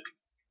often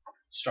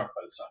struck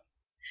by the sun.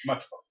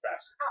 Much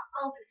faster.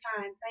 I'll be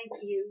fine,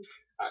 thank you.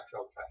 I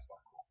felt fast.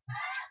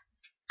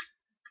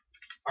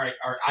 All right,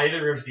 are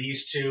either of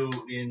these two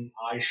in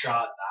eye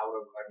shot out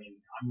of? I mean,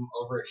 I'm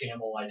over a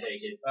camel. I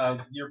take it.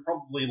 You're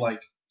probably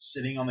like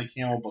sitting on the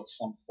camel but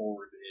slumped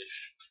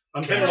forward-ish.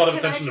 I'm paying a lot of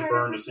Can I attention to try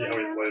Byrne to to see how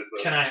he plays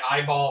this. Can I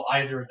eyeball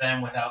either of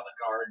them without the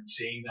guard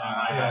seeing them?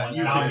 I've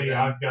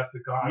got the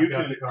guard. You I've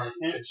got can the guard.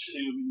 attempt to.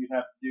 You'd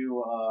have to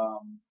do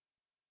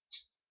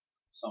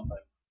something.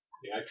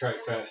 Yeah, I tried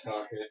fast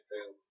talking. It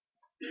failed.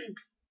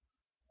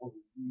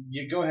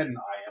 You go ahead and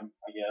eye him,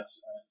 I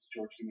guess.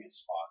 George, give me a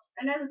spot.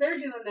 And as they're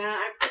doing that,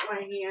 I put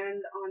my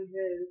hand on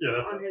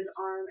his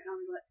arm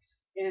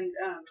and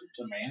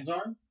The man's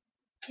arm?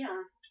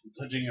 yeah.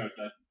 Touching a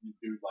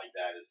dude like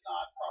that is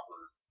not proper.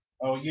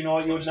 Oh, you know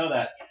what? You would know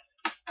that.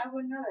 I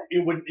wouldn't know that.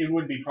 It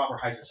wouldn't be proper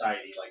high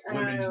society. Like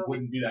women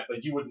wouldn't do that,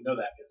 but you wouldn't know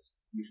that because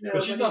you've never.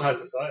 But she's not high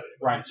society.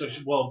 Right. So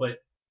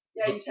but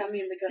Yeah, you tell me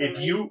in the gun.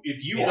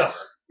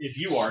 if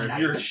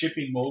you're a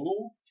shipping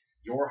mogul,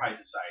 you're high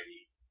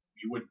society.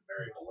 You wouldn't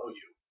marry below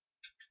you.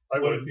 I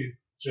What would if he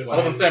just I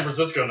live in San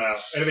Francisco now.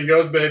 Anything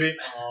goes, baby.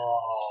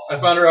 I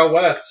found her out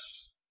west.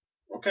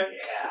 Okay.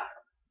 Yeah.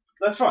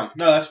 That's fine.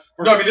 No, that's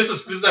No, I mean this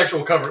is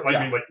actual cover. Like, Yeah.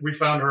 I mean, like we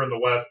found her in the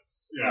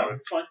west. You know,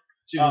 it's fine.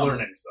 she's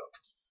learning stuff.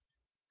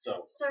 So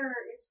Sir,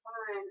 it's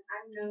fine.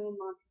 I've known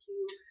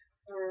Montague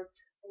for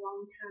a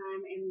long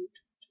time, and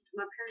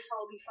my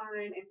parasol will be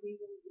fine, and we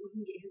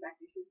can get him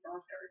back to his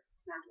doctor.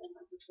 Not 1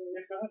 month or so.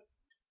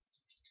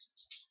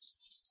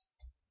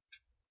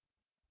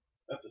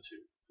 that's a 2.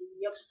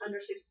 Yep, under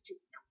 62.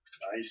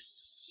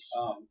 Nice.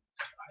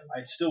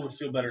 I still would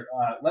feel better.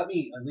 Let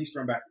me at least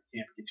run back to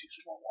camp and get you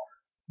some more water.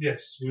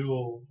 Yes, we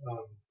will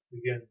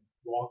begin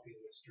walking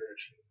in this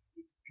direction.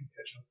 We can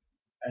catch up.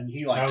 And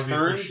he That would be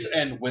turns appreciated.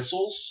 and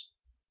whistles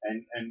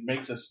and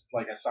makes us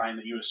like a sign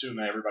that you assume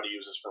that everybody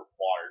uses for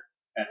water.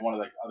 And one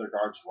of the other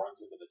guards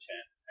runs into the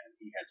tent and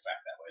he heads back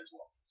that way as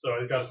well. So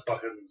I got a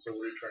spot hidden. So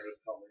what are you trying to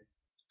tell me?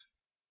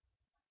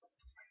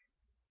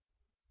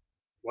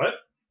 What?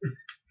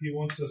 He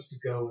wants us to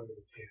go into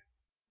the camp.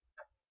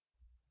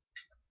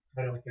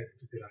 I don't think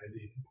it's a good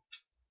idea.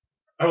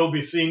 I will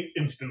be seen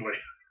instantly.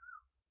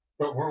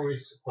 But weren't we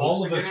supposed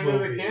All to of us get will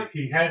into the be. camp?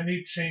 He had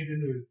me chained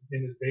in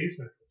his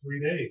basement for 3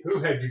 days. Who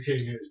had you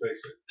chained in his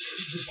basement?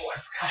 Oh, I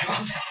forgot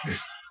about that.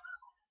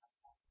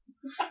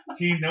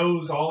 He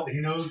knows all. He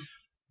knows.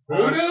 Who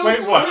knows?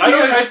 Wait, what? Who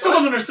knows? I still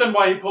don't understand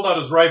why he pulled out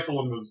his rifle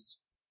and was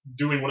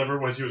doing whatever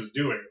it was he was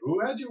doing. Who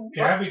had you?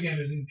 Gavigan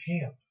is in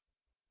camp.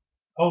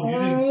 Oh, you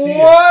didn't see it.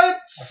 What?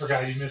 I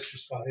forgot you missed your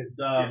spot.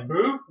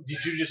 Who?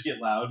 Did you just get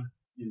loud?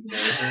 In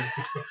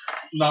character?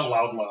 Not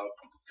loud.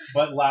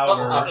 But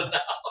louder.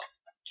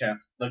 Okay.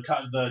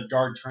 The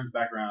guard turns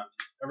back around.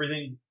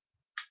 Everything.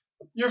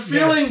 You're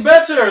feeling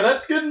better.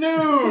 That's good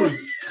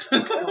news.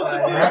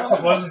 Perhaps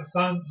it wasn't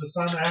the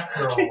sun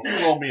after all. Can you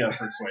roll me a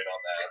persuade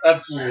on that?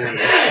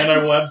 Absolutely. And I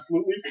will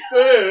absolutely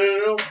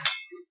fail.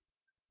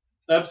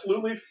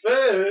 Absolutely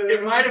fail.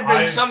 It might have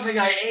been something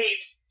I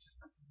ate.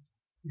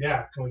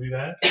 Yeah, can we do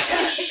that?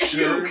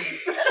 Sure.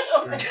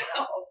 Oh my god.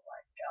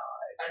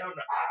 I don't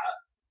know.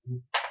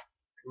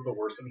 You're the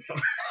worst in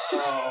him.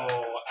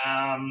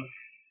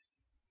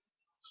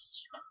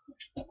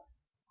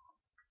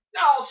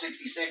 No,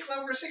 66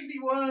 over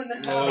 61.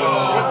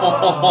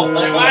 Oh.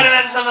 It might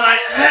have been something I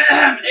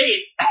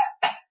ate.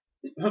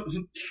 You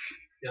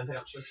don't think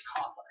I'm supposed to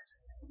cough when I say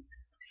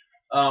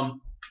that?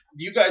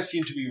 You guys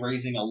seem to be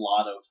raising a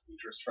lot of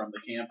interest from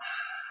the camp,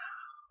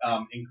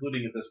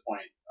 including at this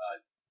point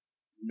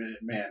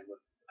man with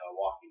a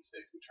walking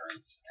stick who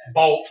turns and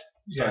Bolt.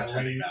 starts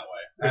heading that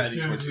way. As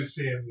soon as we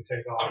see him, we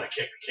take I'm off. gonna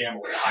kick the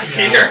camel in high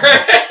gear.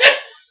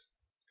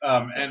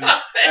 And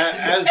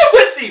as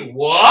With the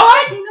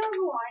what? Do you know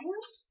who I am?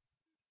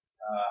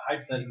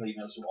 hypothetically he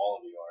knows who all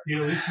of you are. He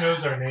at least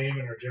knows our name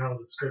and our general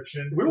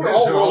description. We were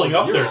all rolling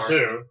up You there are.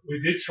 too. We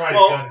did try to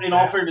Well, gun it in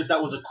all down. fairness,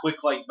 that was a quick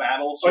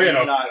battle, so Oh, yeah, he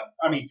would no. not.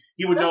 I mean,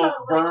 he would No, know like,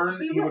 Byrne.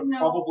 he He would wouldn't know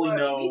probably what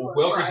know we were.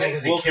 Wilkerson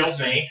because he killed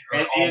me, or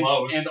and,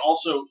 almost. and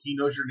also he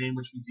knows your name,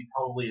 which means he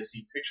probably has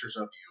seen pictures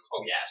of you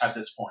Oh yes. at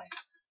this point.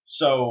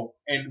 So,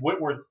 and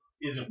Wentworth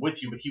isn't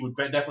with you, but he would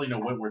definitely know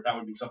Wentworth. That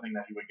would be something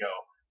that he would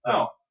go,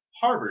 oh,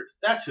 Harvard,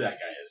 that's who that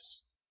guy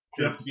is.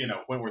 Because,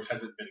 Wentworth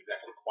hasn't been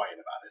exactly quiet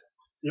about it.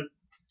 Yep.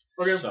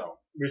 Okay. So,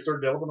 We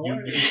start delving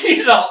away.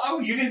 He's all, oh,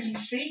 you didn't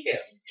see him.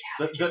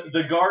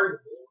 the guard,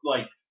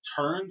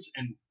 turns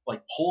and,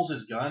 pulls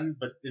his gun,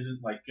 but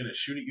isn't, going to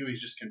shoot at you.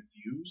 He's just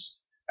confused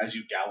as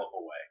you gallop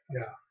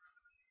away.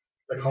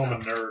 They call him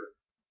a nerd.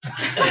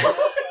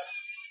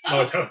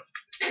 No, I don't.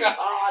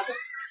 God.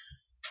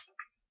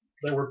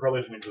 That word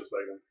probably didn't exist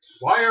back then.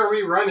 Why are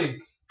we running?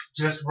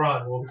 Just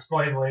run. We'll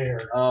explain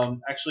later.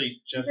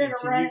 Actually, Jesse, better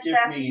run as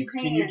fast as you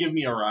can you can. give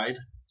me a ride?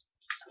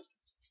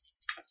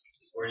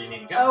 Where do you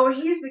need to go? Oh,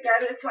 he's the guy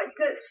that's like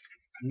this.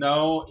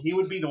 No, he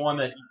would be the one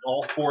that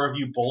all four of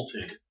you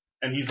bolted.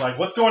 And he's like,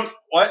 what?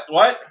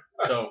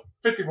 So,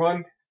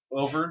 51.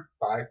 over.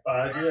 5.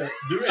 Yeah.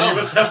 Do any of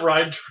us have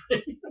ride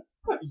train?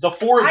 The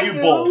four of I you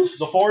do. bolt.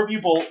 The four of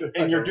you bolt,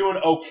 and you're doing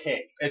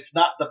okay. It's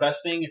not the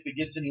best thing. If it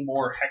gets any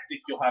more hectic,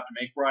 you'll have to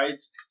make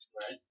rides.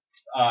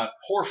 Right.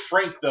 Poor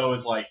Frank, though,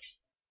 is way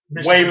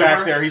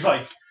back there. He's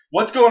like,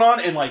 what's going on?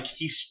 And,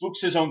 he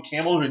spooks his own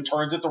camel and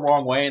turns it the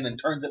wrong way and then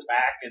turns it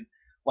back. And,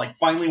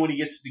 finally when he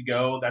gets to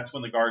go, that's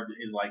when the guard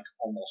is,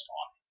 almost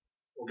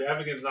Well,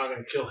 Gavigan's not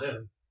going to kill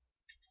him.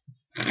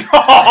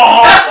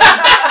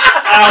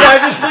 on. Yeah,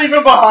 just leave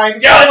him behind.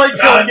 It's not like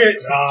he'll Done, get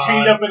done.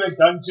 chained up in a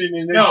dungeon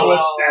and into No. a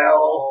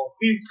cell.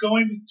 He's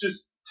going to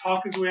just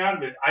talk his way out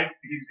of it.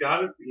 He's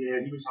got it. Yeah,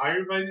 he was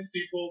hired by these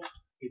people.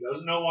 He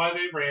doesn't know why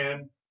they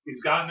ran.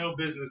 He's got no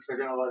business. They're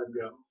going to let him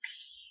go.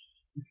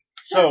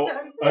 So,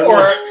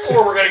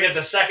 Or we're gonna get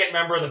the second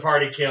member of the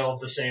party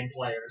killed. The same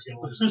player is gonna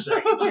lose the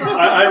second.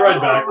 I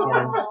ride back for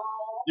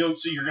him.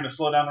 so you're going to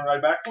slow down and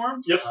ride back for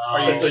him? Yep. Are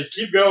I say,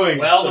 keep going.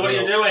 Well, what are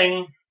you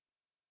doing?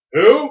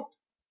 Who?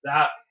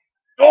 That.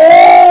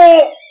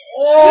 Oh!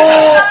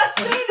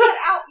 Say that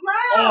out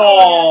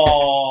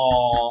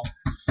loud.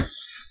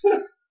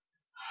 Oh!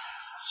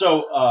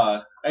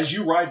 So, as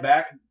you ride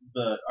back,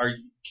 can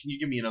you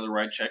give me another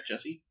ride check,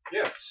 Jesse?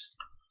 Yes.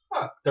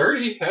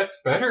 30. That's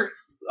better.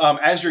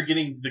 As you're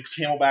getting the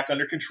camel back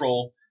under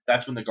control,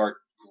 that's when the guard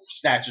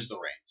snatches the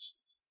reins.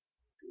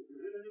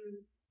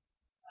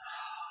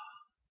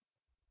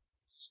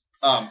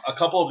 A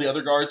couple of the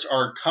other guards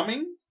are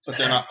coming, but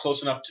they're not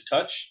close enough to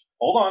touch.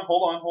 Hold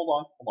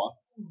on.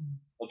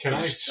 Let's Can I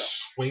finish this up.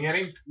 swing at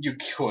him? You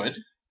could.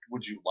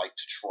 Would you like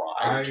to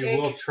try? I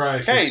will try.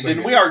 to Okay, swing then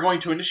at we him. are going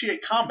to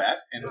initiate combat,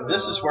 and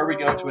this is where we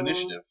go to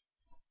initiative.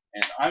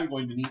 And I'm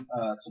going to need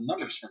some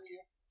numbers from you,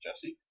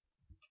 Jesse.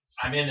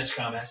 I'm in this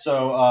combat.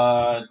 So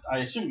I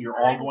assume you're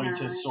all I'm going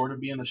to not. sort of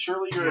be in the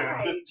Shirley. You're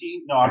at Right.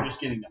 15. No, I'm just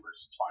getting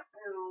numbers. It's fine.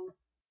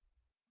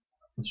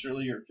 No.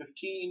 Shirley, you're at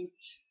 15.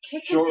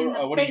 Kick him in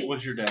the face.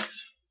 What's your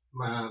dex?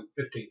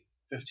 15.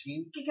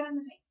 15. Kick him in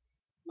the face.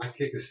 My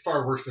kick is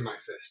far worse than my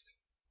fist.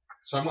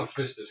 So I'm going to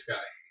fist this guy.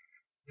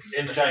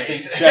 In the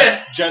face.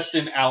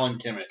 Justin Allen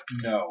Kimmet.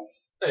 No.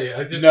 Hey,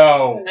 I just...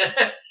 No.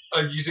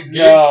 I'm using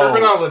game No.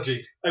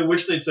 terminology. I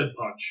wish they'd said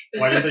punch.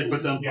 Why did they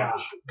put down Yeah,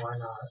 punch? why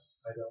not?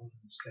 I don't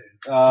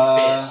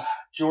understand. Fist.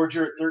 George,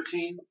 you're at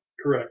 13.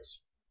 Correct.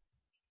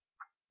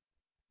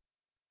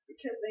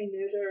 Because they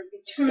knew there would be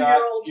Scott,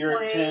 2-year-olds you're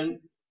at playing. 10.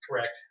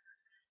 Correct.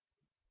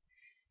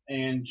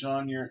 And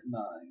John, you're at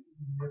 9.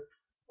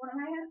 What am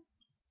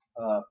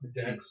I at?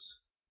 Dex.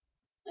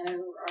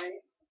 Oh, right.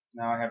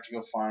 Now I have to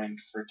go find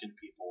freaking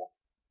people.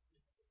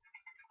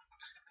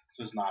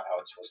 This is not how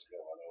it's supposed to go,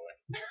 by the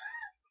way.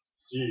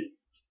 Gee.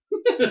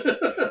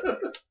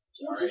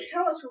 Well, just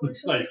tell us where we're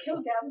supposed to kill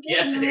Gavin.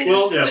 Yes, it is.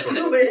 Well, yeah,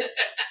 Do it.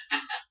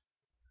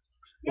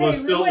 Well, Yay,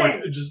 still, we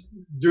win. just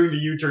doing the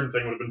U-turn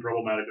thing would have been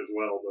problematic as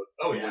well,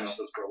 but Oh, you know, yes.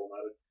 that's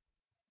problematic.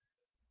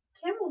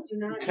 Camels do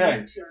not Okay.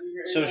 need to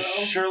under So, though.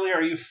 Shirley,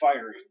 are you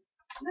firing?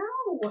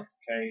 No.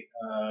 Okay.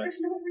 There's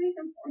no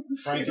reason for them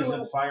Frank to.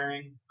 isn't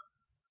firing.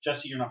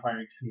 Jesse, you're not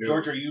firing. No.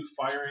 George, are you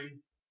firing?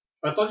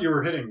 I thought you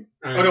were hitting.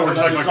 Uh, Oh, no, we're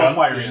That talking goes about off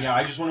guns. firing. Yeah,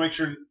 I just want to make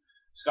sure.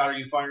 Scott, are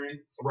you firing?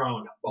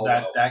 Thrown.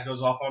 That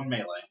goes off on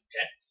melee.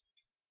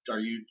 Okay. Are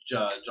you,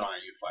 John? Are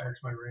you firing?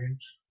 What's my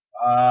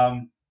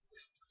range?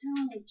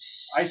 Don't.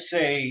 I'd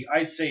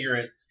say you're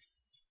at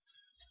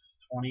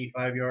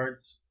 25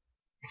 yards.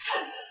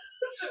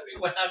 So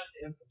we went out to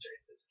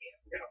infiltrate this camp.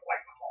 We're gonna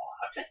wipe them all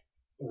out.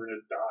 We're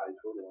gonna die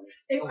totally.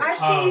 If I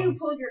see you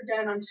pull your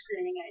gun, I'm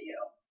screaming at you.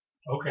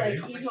 Okay.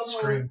 Like, even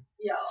Scream. when,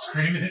 yeah.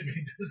 Screaming at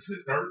me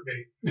doesn't hurt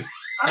me.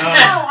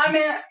 I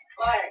meant,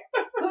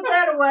 like, put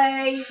that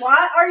away.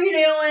 What are you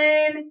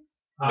doing?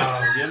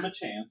 Give him a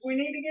chance. We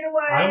need to get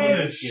away. I'm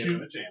gonna Give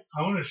him a shoot. chance.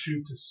 I want to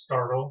shoot to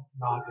startle,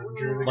 not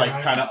injure the Like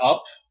guy. kind of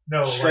up?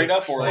 no, straight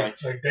like, up or like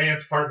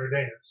dance partner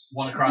dance.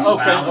 One across the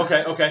bow.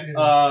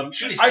 Okay.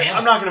 Shoot his I'm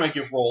camel. not going to make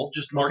you roll.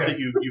 Just mark Okay. that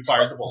you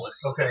fired the bullet.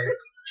 Okay.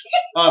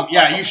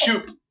 Yeah, you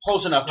shoot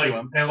close enough to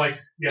him. And like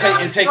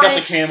yeah. Take up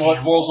the camel.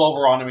 It rolls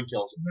over on him and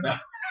kills him. No.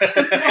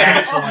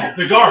 Excellent. It's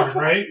a guard,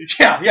 right?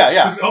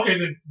 Yeah. Okay,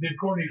 then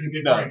Courtney can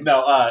get Frank.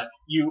 No.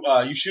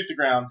 You shoot the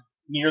ground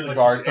near the Like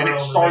guard, and it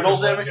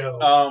startles him. let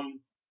go.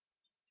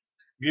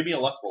 Give me a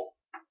luck roll.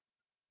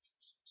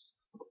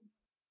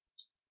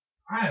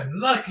 I am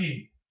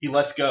lucky. He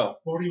lets go.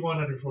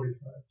 41 under 45.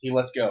 He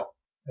lets go.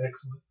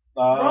 Excellent.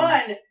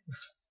 Run.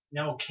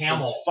 No, So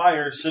camel. it's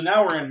fire. So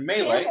now we're in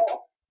melee.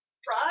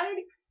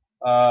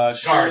 Ride.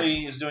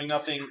 Shirley is doing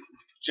nothing.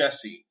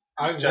 Jesse.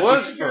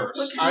 Jesse's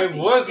first. I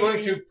was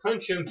going to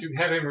punch him to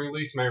have him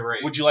release my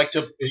rage. Would you like to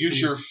If use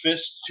he's- your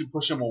fist to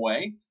push him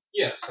away?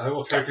 Yes, I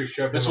will try to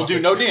shove This him will off do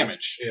his no feet.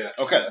 damage. Yeah.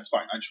 Okay, that's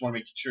fine. I just want to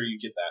make sure you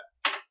get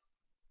that.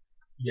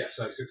 Yes,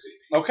 I succeed.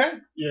 Okay.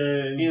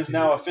 Yay. He is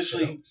now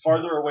officially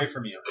farther away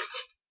from you.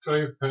 So I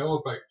impale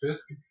with my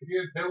fist. Can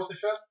you impale with a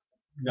shot?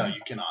 No,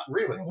 you cannot.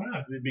 Really? Why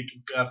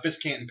not?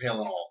 Fist can't impale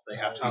at all. They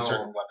have to be Oh.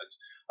 certain weapons.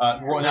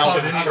 Oh, Now, so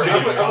then you I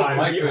would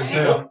like to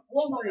impale.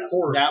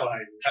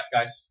 Horrifying.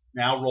 guys,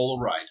 now roll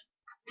a ride.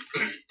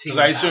 Because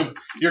I assume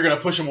you're going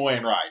to push him away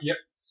and ride. Yep,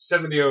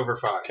 70 over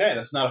 5. Okay,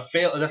 that's not a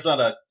fail. That's not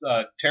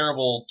a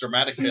terrible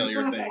dramatic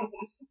failure thing.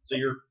 So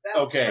you're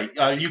okay.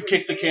 You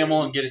kick the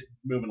camel and get it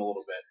moving a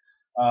little bit.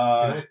 Can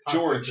I toss a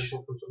George,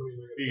 missile from somebody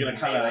who- you're going to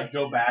kind of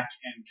go back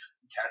and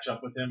catch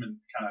up with him and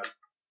kind of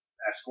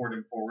escort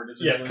him forward.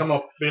 Yeah, essentially?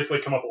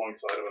 come up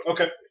alongside of it.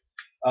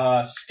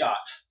 Okay. Scott.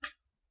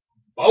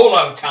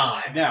 Bolo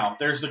time. Now,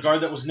 there's the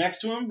guard that was next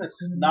to him.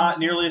 That's not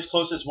nearly as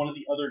close as one of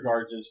the other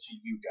guards is to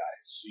you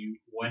guys. So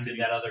When did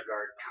that other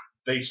guard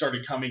they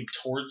started coming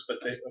towards, but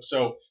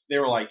they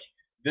were like,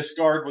 this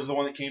guard was the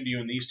one that came to you,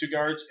 and these two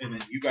guards, and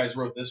then you guys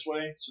rode this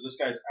way. So this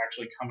guy's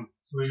actually coming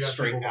So we got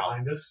straight people out.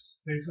 behind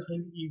us,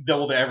 basically. You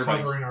double to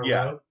everybody. Covering our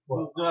Yeah. road.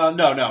 Well,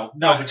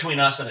 No, between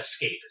us and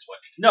Escape is what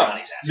No,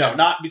 Johnny's asking. no,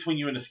 not between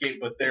you and Escape,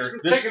 but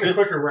Taking a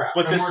quicker route.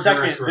 but a this more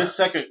second direct route. this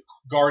second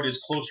guard is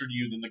closer to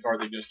you than the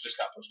guard that just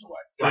got pushed away.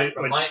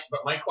 Right, Like-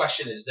 but my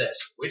question is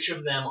this: which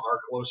of them are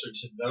closer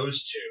to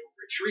those two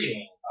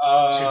retreating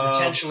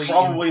potentially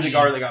probably the impede-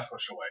 guard that got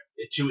pushed away.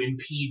 to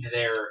impede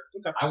their?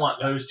 Okay. I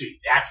want those two.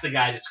 That's the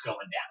guy that's going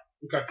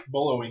down. Okay,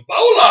 Boloing.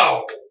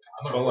 Bolo.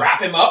 I'm gonna Bolo.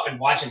 wrap him up and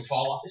watch him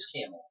fall off his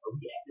camel. Oh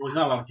yeah. It was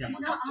not on camera.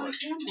 He's not on a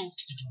camel.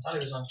 I thought he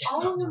was on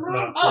All camera. over the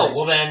No. road. Oh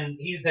well, then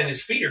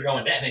his feet are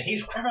going down, and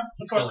he's going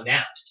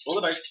down. Roll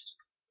the dice.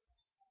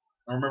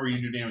 And remember,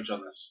 you do damage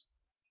on this.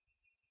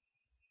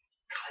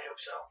 I hope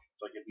so.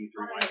 It's like a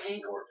D3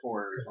 minus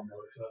 4. I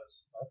know it's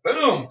us.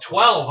 Boom!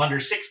 12 under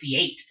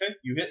 68. Okay,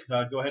 you hit.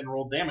 Go ahead and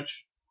roll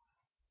damage.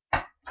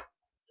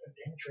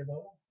 Damage for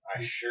Bolo?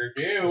 I sure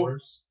do.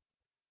 Yours.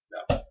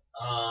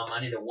 I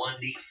need a 1d4.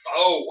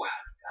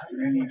 Got it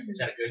right here. Is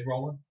that a good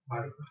rolling?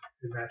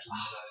 It matches the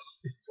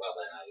dice. Well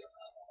then, I don't know.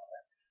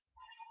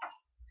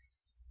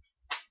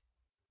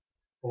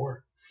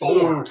 4.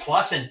 4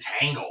 plus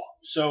entangle.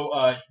 So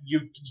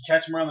you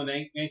catch him around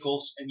the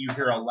ankles, and you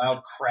hear a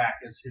loud crack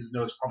as his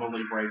nose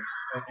probably breaks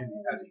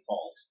as he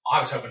falls. I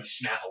was hoping to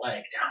snap a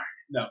leg. Darn.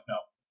 No.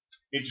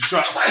 It just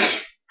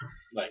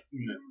like.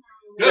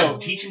 Good. So,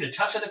 Teach him to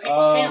touch other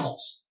people's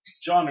camels.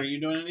 John, are you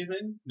doing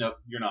anything? No,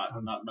 you're not.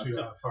 I'm not too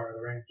far out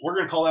of the range. We're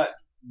gonna call that.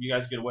 You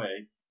guys get away.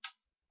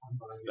 I'm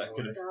fine, That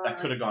you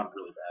know. could have gone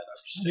really bad.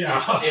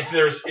 I'm just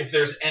Yeah. If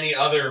there's any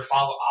other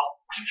follow,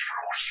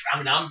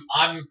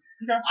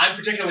 I'm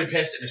particularly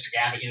pissed at Mr.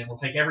 Gavigan, and will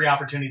take every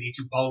opportunity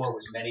to bolo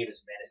as many of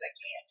his men as I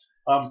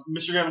can.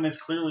 Mr. Gavin is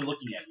clearly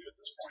looking at you at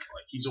this point.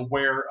 Like he's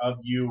aware of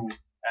you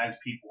as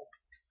people.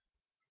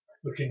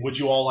 Looking- Would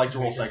you all like to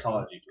roll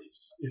psychology,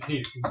 please? Is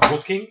he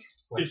looking?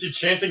 Is he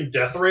chanting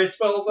death ray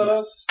spells at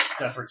us?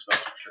 Death ray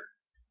spells, for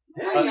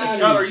sure. Yeah.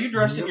 Scott, are you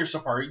dressed in your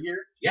safari gear?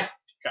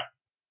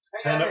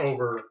 10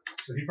 over.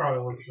 So he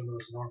probably looks the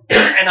most normal.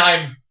 And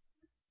I'm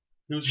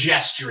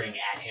gesturing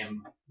at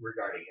him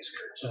regarding his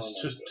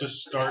curse. To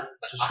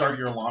start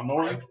your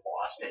lawnmower. I've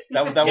lost it. Is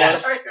that what that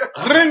Yes. was?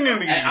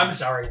 And I'm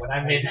sorry, when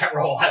I made that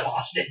roll, I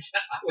lost it.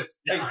 I was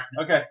done.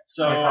 Okay,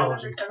 so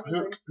Psychology.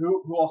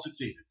 who all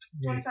succeeded?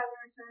 25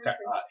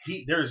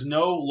 Okay, there is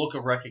no look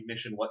of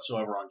recognition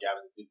whatsoever on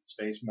Gavin's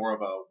face. More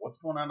of a what's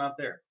going on out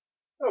there.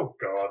 Oh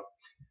God.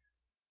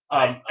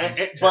 I'm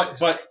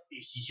But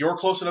you're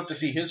close enough to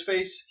see his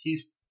face.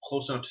 He's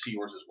close enough to see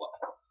yours as well.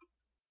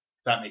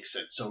 If that makes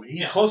sense. So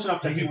he's close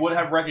enough that he would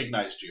have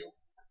recognized you,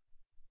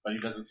 but he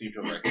doesn't seem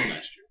to have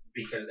recognized you.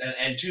 Because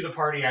and to the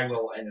party, I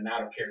will, in an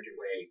out of character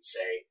way,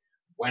 say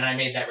when I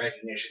made that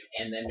recognition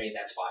and then made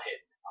that spot hit,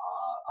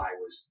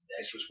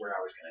 this was where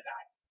I was going to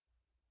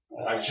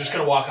die. So I was just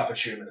going to walk up and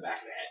shoot him in the back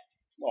of the head.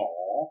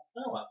 Aww.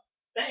 Oh well,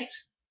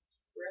 thanks.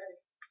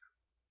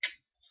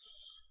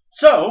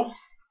 So,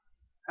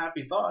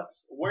 happy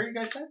thoughts. Where are you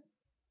guys at?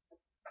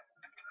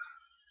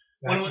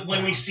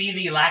 When we see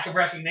the lack of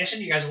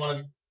recognition, you guys want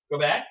to go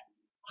back?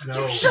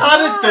 No.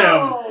 Shot at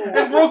them No.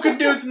 and broke a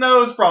dude's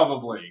nose,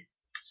 probably.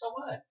 So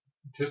what?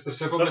 Just a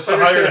simple That's the hire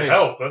to misunderstanding.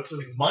 help. That's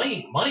just.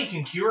 Money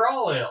can cure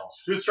all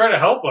ills. She was trying to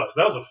help us.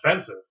 That was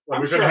offensive. Like,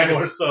 I'm we couldn't sure handle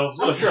I- ourselves.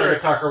 I'm sure I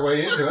talk her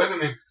way into it. I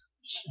mean,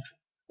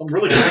 I'm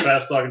really good at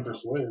fast talking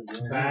persuade.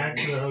 Back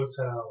to the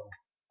hotel.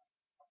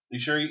 You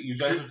sure you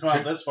guys have come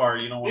out this far?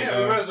 You don't want to yeah,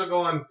 we go? might as well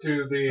go on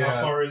to the.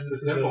 How far is it the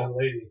to the temple.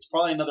 lady? It's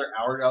probably another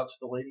hour out to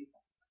the lady.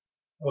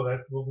 Oh,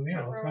 that's well.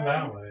 Yeah, let's go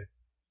that way.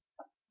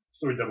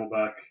 So we double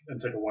back and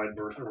take a wide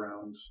berth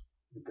around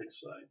the big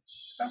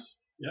sites.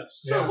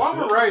 Yes. So Yeah. while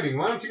we're riding,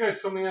 why don't you guys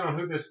fill me in on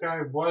who this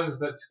guy was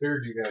that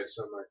scared you guys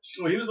so much?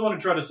 Well, he was the one who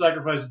tried to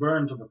sacrifice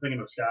Byrne to the thing in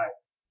the sky.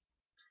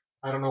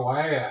 I don't know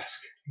why I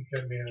ask. He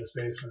kept me in his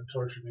basement,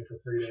 tortured me for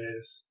 3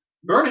 days.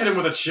 Byrne hit him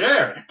with a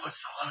chair. It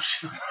puts the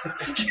lotion on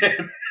his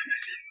skin.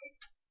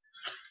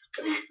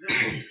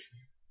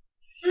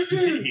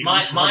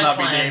 My He will not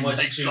be plan named was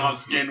like to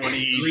soft skin when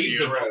he eats leave you.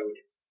 the road,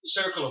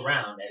 circle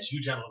around as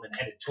you gentlemen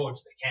headed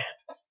towards the camp,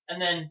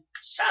 and then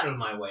saddle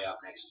my way up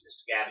next to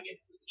Mr. Gavigan,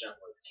 who's the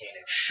gentleman with the cane,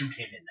 and shoot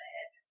him in the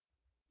head.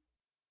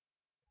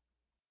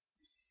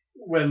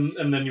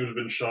 And then you would have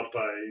been shot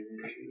by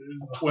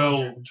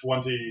 12,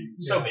 20.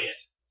 So be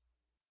it.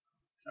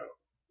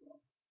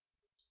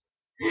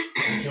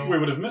 We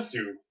would have missed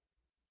you.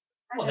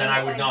 Well, then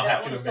I would not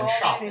have to have been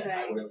shot then. I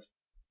Anything. would have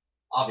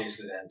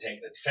obviously then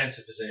taken a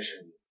defensive position,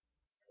 and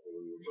we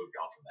would have moved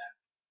on from that.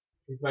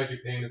 I'm glad you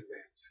pay in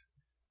advance.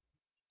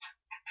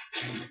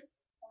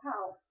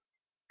 Wow.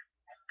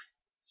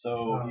 So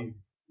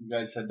you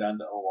guys head down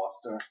to El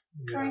Wasta.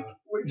 Frank, Yeah.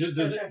 we're Does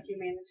just it- such a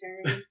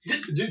humanitarian.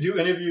 Do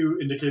any of you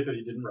indicate that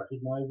he didn't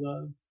recognize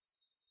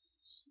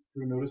us?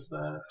 Do you notice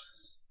that?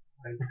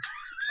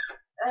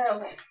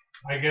 Oh,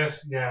 I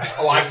guess, yeah.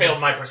 Oh, I failed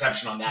my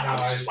perception on that. No,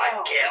 I was just like,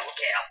 Oh. kill.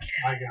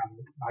 I got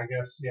it. I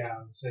guess, yeah.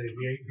 I'm saying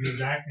he was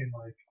acting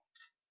like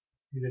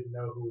he didn't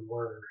know who we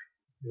were.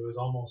 It was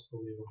almost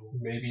believable.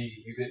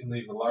 Maybe you didn't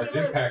leave a large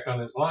impact on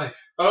his life.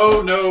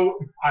 Oh no!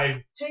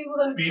 I he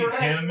looked beat him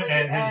directly and his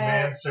at-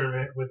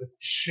 manservant with a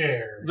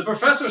chair. The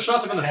professor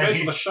shot him in the And face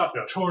he with a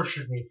shotgun.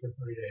 tortured me for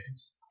 3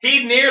 days.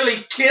 He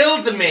nearly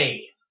killed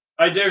me.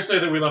 I dare say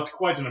that we left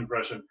quite an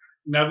impression.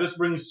 Now this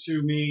brings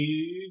to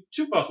me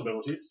two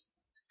possibilities.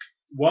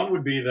 One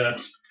would be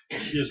that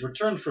he has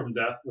returned from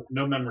death with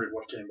no memory of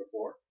what came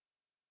before,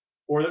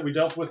 or that we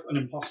dealt with an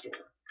impostor.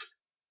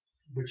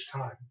 Which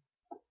time?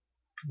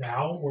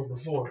 Now or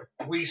before?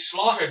 We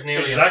slaughtered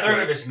nearly Exactly. a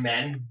third of his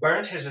men,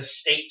 burnt his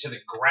estate to the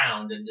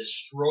ground, and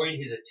destroyed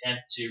his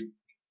attempt to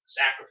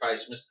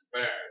sacrifice Mr.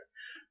 Byrne.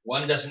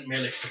 One doesn't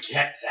merely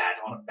forget that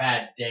on a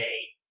bad day.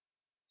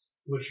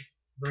 Which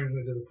brings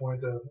me to the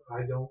point of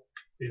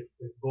if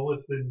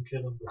bullets didn't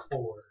kill him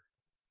before,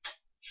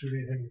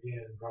 shooting him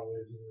again probably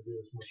isn't going to do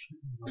as much.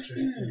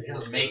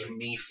 It'll make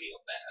me feel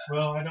better.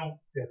 Well, I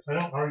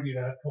don't argue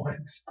that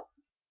point.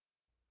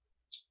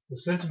 The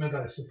sentiment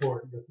I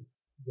support that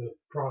the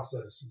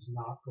process is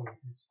not going to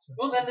be successful.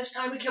 Well, then this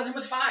time we kill him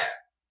with fire.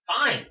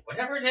 Fine,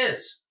 whatever it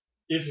is.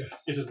 If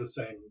Yes. it is the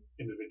same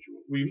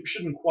individual. We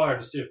should inquire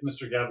to see if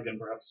Mr. Gavigan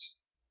perhaps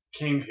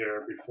came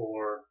here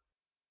before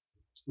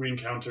we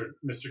encountered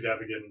Mr.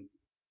 Gavigan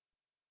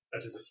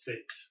at his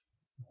estate.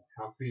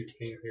 How could he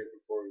came here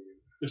before you?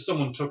 If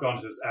someone took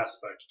on his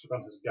aspect, took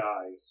on his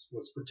guise,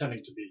 was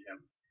pretending to be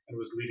him, and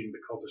was leading the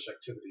cultish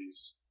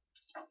activities,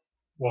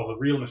 while the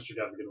real Mr.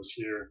 Gavigan was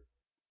here.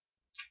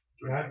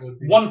 That would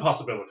be One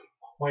possibility.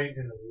 quite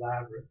an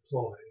elaborate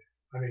ploy.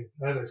 I mean,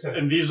 as I said,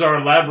 And these are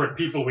elaborate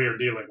people we are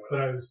dealing with. but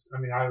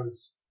I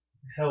was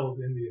held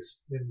in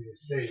the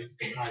estate.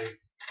 I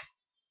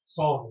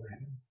saw the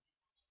man.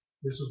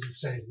 This was the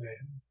same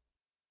man,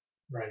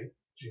 right,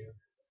 Jim?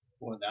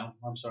 What now?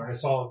 I'm sorry. I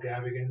saw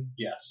Gavigan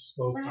Yes.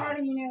 both Well, times. how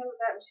do you know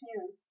that was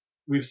him?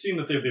 We've seen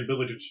that they have the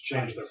ability to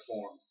change I their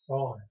form.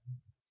 saw him.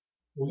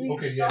 Well, You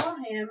okay, saw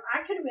yeah. him.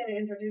 I could have been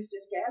introduced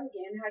as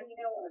Gavigan. How do you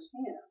know it was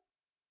him?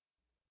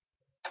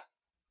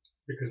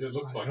 Because it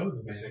looks I like know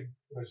the the same.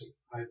 man.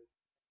 I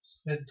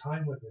spent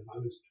time with him. I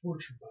was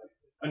tortured by him.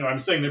 I know, I'm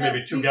saying there may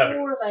be two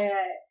Before Gavigans.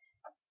 that,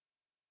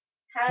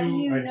 how do Two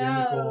you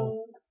identical-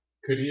 know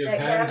Could he have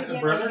that had Gavigan a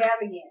was brother?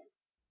 Gavigan?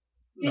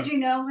 Did No. you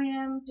know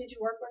him? Did you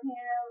work with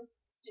him?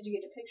 Did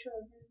you get a picture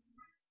of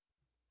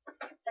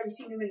him? Have you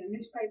seen him in a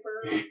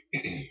newspaper?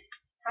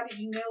 How did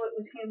you know it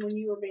was him when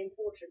you were being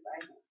tortured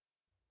by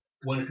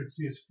him? I could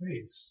see his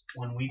face.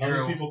 When we Other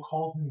drove, people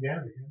called him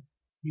Gavigan.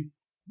 He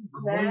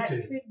That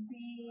gloated. could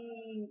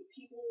be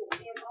people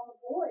in on the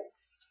boy.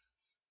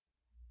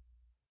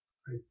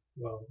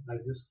 Well, I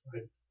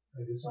disagree.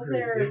 Was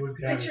there It was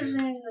pictures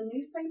Gavigan. in the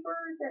newspaper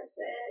that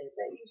said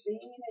that you've seen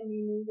and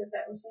you knew that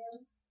that was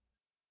him?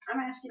 I'm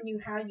asking you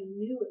how you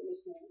knew it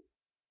was him.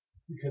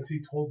 Because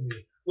he told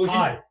me, well, you-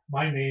 "Hi,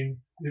 my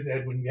name is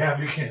Edwin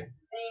Gavigan."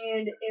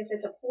 And if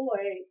it's a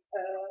ploy,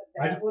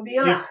 that I- would be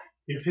a lie.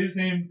 If his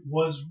name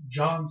was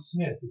John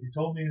Smith, if he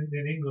told me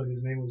in England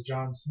his name was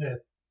John Smith,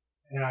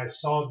 and I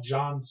saw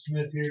John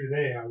Smith here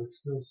today, I would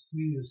still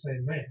see the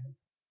same man.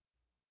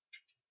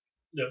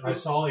 Yes, I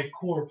saw a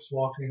corpse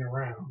walking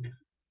around.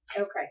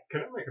 Okay.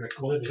 Can I make an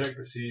occult check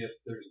to see if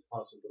there's a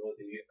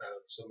possibility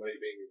of somebody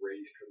being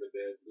raised from the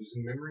dead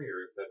losing memory,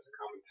 or if that's a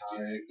common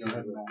tie? Go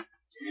ahead and roll.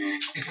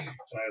 Can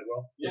I as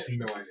well? Yeah,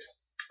 no idea.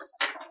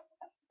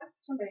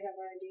 Somebody have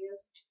ideas.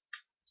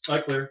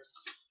 I clear.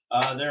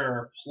 There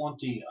are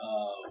plenty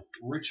of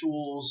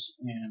rituals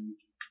and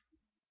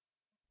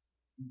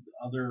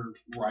other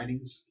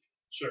writings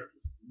Sure.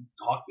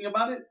 talking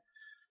about it,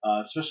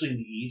 especially in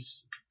the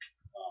East.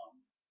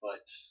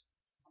 But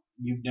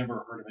you've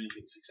never heard of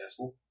anything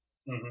successful.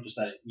 Mm-hmm. Just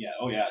that,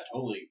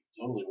 totally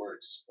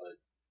works. But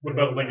What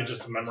about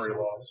linkages to memory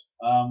loss?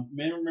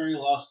 memory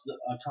loss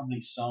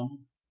accompanies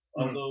some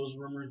of those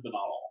rumors, but not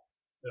all.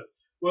 Yes.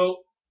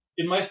 Well,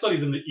 in my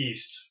studies in the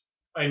East,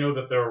 I know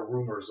that there are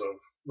rumors of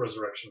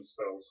resurrection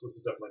spells. This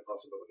is definitely a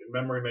possibility.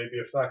 Memory may be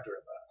a factor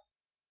in that.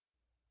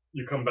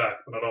 You come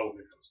back, but not all of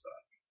you comes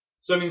back.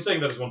 So I mean,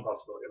 saying that is one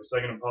possibility. I'm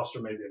saying an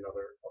imposter may be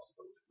another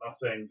possibility. I'm not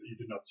saying that you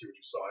did not see what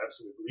you saw. I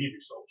absolutely believe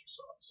you saw what you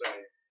saw. I'm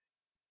saying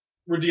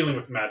we're dealing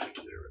with magic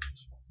here.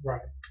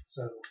 Right.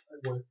 So,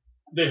 what?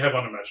 They have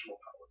unimaginable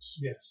powers.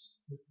 Yes.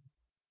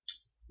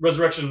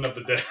 Resurrection of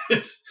the dead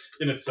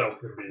in itself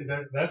would be.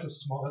 That's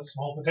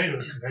small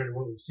potatoes compared to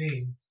what we've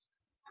seen.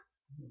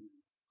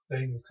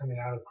 Things coming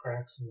out of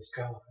cracks in the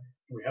sky.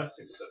 We have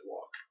seen the dead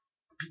walk.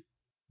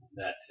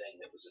 That thing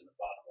that was in the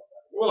bottom of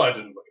that. Well, I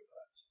didn't look at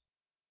that.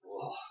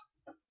 Ugh.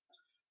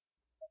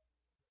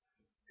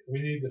 We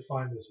need to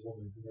find this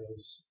woman who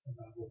knows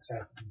about what's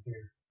happening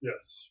here.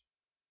 Yes.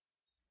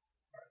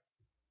 All right.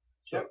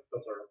 So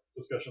that's our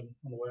discussion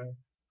on the way.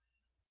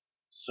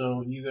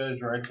 So you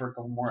guys ride for a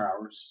couple more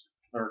hours,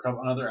 or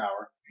another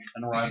hour,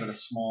 and arrive at a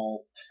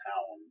small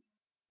town.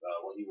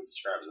 What you would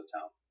describe as a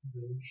town.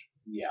 Village.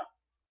 Yeah.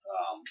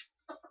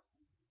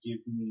 Give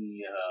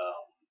me.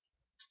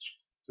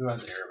 Who has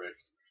Arabic?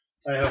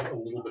 I have a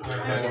little bit.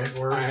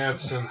 I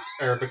have some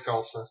Arabic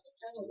also.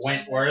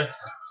 Wentworth.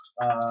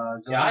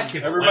 Yeah, I'd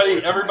give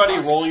Everybody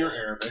roll your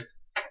Arabic.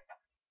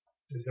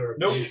 Is there a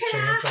base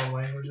chance on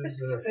languages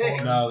that are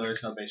foreign? No,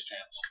 there's no base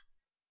chance.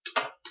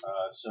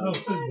 So. No, it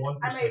says 1%.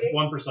 I made it.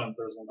 1%. There's 1%.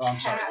 Oh, I'm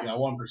sorry. Yeah, 1%.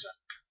 I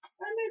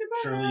made it by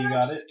Shirley, you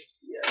got it?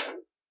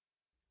 Yes.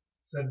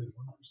 71%.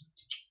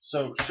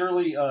 So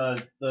Shirley,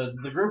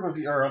 the group of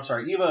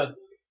Eva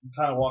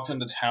kind of walks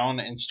into town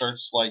and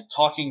starts like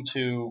talking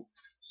to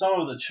some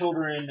of the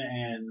children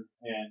and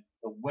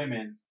the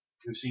women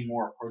who seem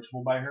more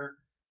approachable by her.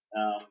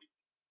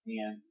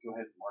 And go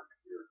ahead and mark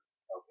your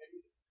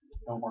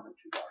don't mark them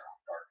too dark.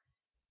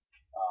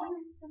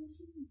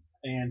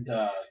 And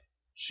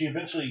she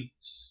eventually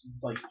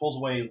like pulls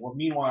away. Well,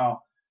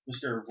 meanwhile,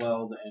 Mr.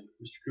 Weld and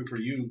Mr. Cooper,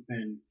 you've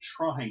been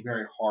trying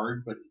very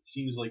hard, but it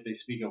seems like they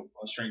speak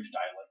a strange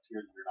dialect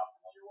here that you're not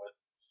familiar with.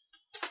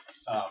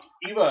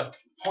 Eva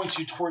points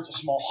you towards a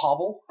small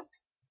hovel,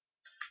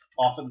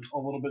 off a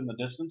little bit in the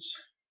distance,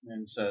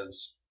 and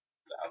says,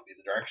 "That would be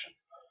the direction."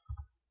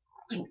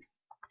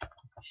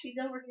 She's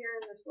over here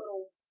in this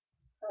little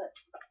hut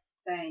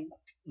thing.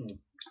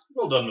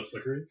 Well done, Miss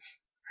McCrea.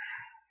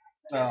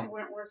 I guess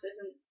Wentworth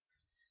isn't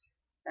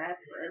bad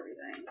for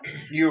everything.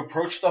 You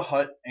approach the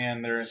hut,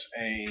 and there's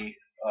a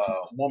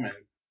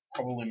woman,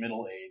 probably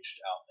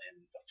middle-aged, out in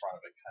the front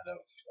of it, kind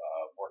of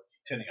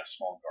tending a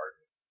small garden.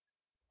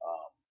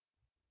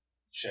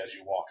 As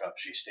you walk up,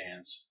 she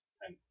stands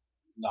and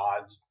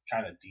nods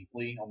kind of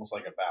deeply, almost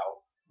like a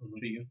bow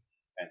to you,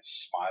 and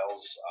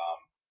smiles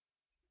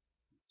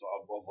a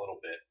little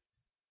bit.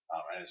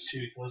 And it's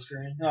Toothless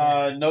grin?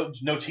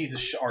 no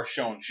teeth are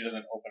shown. She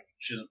doesn't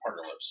part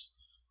her lips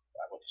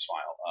with a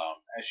smile.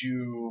 As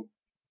you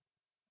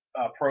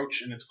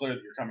approach, and it's clear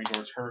that you're coming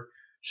towards her,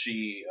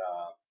 she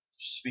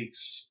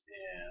speaks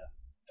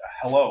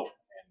hello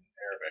in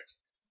Arabic.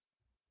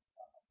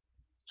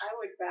 I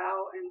would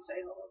bow and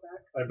say hello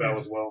back. I bow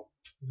as well.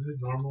 Is it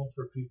normal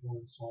for people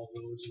in small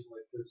villages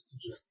like this to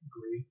just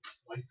greet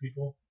white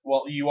people?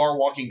 Well, you are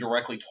walking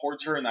directly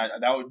towards her, and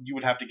you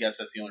would have to guess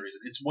that's the only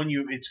reason.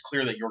 It's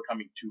clear that you're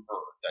coming to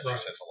her that Right.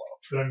 she says hello.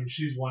 But I mean,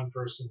 she's one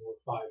person with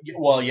 5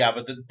 people. Well, yeah,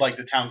 but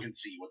the town can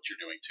see what you're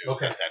doing too.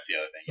 Okay. That's the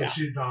other thing. So Yeah.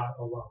 she's not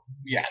alone.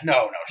 Yeah.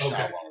 No, she's Okay.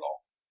 not alone at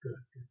all. Good.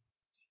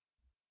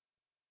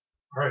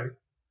 All right.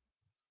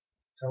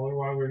 Tell her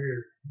why we're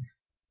here.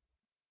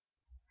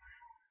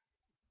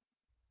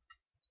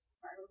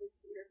 Why are we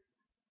here?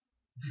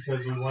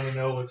 Because we want to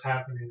know what's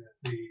happening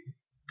at the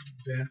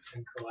bent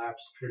and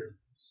collapsed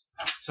pyramids.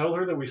 Tell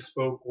her that we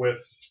spoke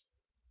with.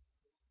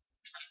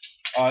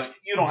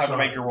 You don't have to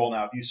Sorry. make your roll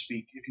now if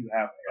you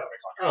have Arabic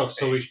on your Oh,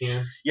 so we page.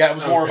 can. Yeah, it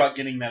was more Okay. about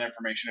getting that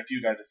information. If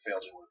you guys had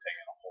failed, it would have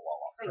taken a whole lot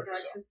Thank longer. God,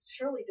 So. because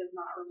Shirley does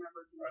not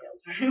remember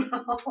details very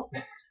well.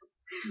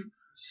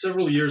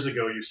 Several years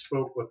ago, you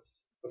spoke with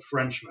a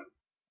Frenchman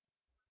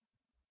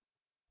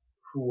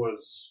who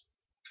was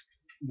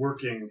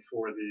working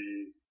for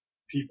the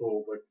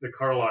people, the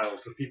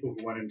Carlyles, the people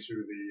who went into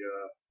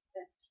the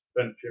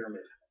Bent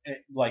Pyramid.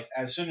 Like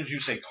as soon as you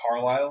say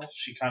Carlisle,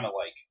 she kind of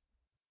like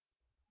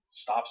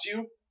stops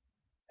you,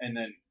 and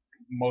then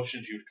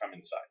motions you to come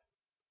inside.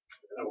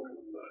 I will come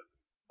inside.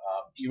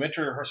 You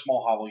enter her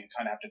small hovel. You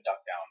kind of have to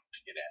duck down to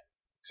get in,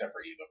 except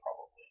for Eva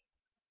probably.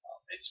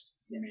 It's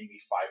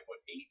maybe 5'8"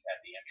 at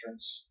the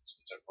entrance.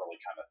 It's a really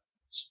kind of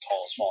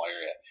tall, small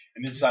area,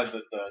 and inside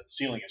the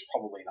ceiling is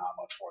probably not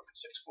much more than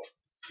 6 foot.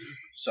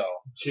 So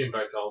She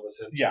invites all of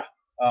us in. yeah,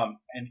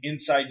 and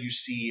inside you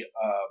see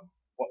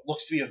what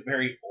looks to be a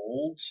very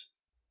old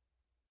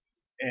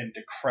and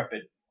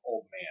decrepit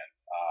old man.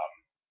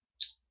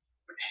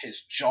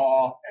 His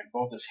jaw and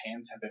both his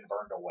hands have been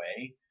burned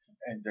away,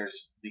 and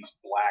there's these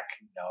black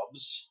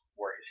nubs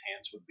where his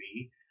hands would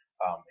be.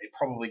 It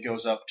probably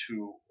goes up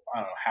to, I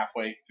don't know,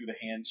 halfway through the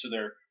hand, so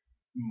there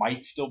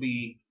might still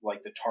be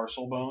like the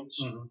tarsal bones.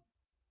 Mm-hmm.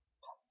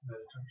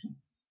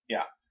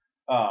 Yeah.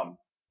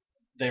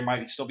 There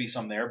might still be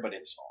some there, but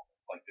it's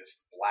like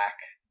this black,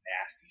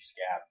 nasty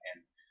scab,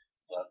 and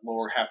the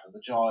lower half of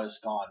the jaw is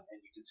gone,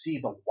 and you can see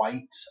the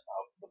white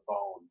of the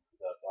bone,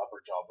 the upper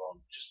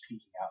jawbone, just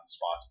peeking out in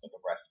spots, but the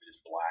rest of it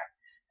is black,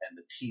 and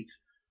the teeth,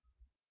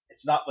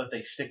 it's not that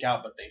they stick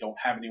out, but they don't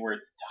have anywhere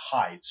to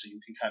hide, so you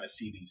can kind of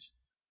see these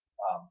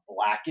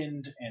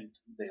blackened, and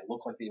they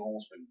look like they've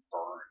almost been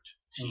burned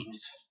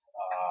teeth.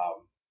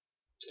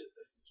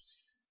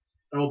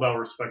 I will bow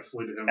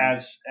respectfully to him.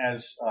 As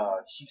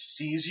he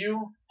sees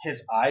you,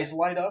 his eyes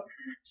light up,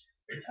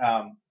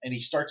 and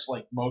he starts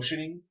like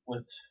motioning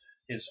with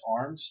his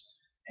arms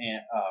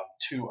and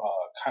to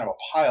kind of a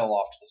pile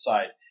off to the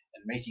side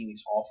and making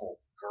these awful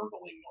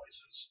gurgling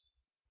noises.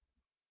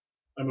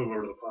 I move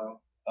over to the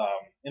pile.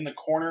 In the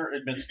corner,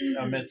 amidst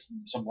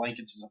some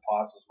blankets and some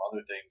pots and some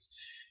other things,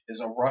 is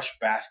a rush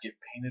basket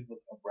painted with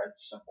a red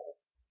symbol.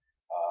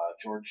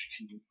 George,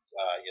 can you?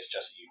 Yes,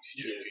 Jesse,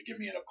 you could give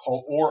me an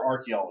occult or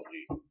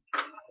archaeology.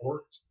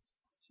 Or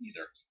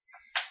Either.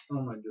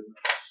 oh my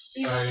goodness.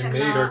 You I cannot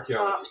made archaeology.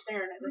 stop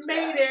staring at this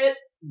Made guy. it.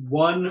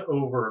 1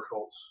 over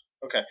occult.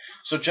 Okay,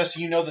 so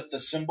Jesse, you know that the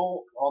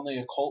symbol on the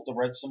occult, the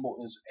red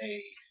symbol, is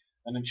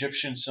an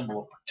Egyptian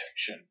symbol of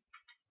protection.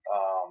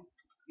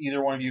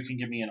 Either one of you can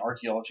give me an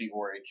archaeology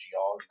or a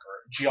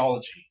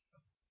geology.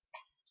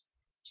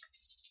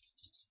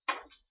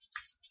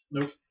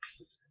 Nope.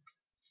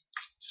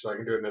 So I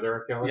can do another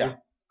archaeology? Yeah.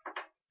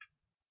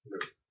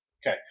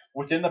 Okay.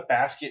 Within the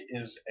basket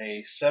is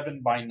a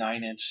 7 by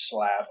 9 inch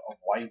slab of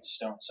white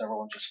stone,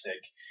 several inches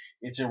thick.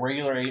 Its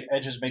irregular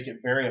edges make it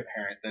very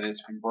apparent that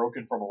it's been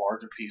broken from a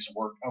larger piece of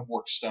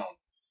worked stone.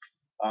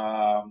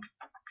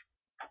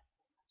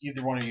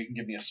 Either one of you can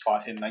give me a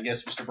spot hidden. I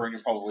guess, Mr. Byrne,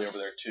 you're probably over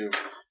there too.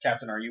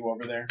 Captain, are you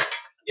over there?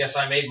 Yes,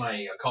 I made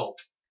my occult.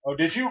 Oh,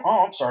 did you?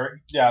 Oh, I'm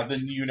sorry. Yeah,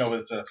 then you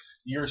know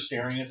you're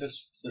staring at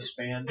this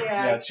fan.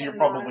 Yeah, So you're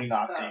probably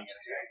not stop. seeing anything.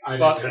 I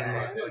Spot just-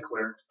 hidden, really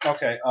clear.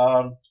 Okay.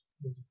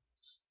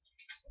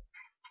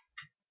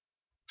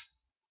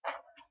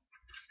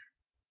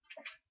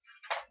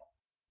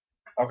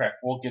 Okay,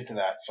 we'll get to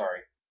that. Sorry.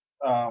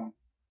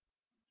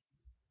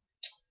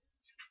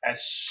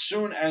 As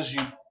soon as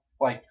you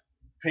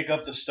pick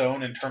up the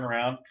stone and turn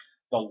around,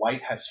 the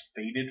light has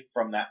faded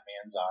from that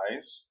man's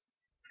eyes,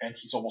 and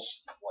he's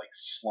almost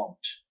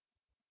slumped.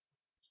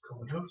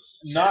 Comatose?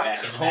 Not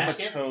back in the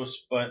basket?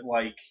 comatose, but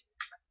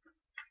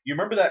you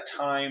remember that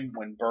time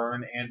when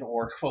Byrne and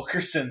or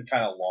Wilkerson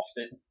kind of lost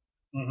it,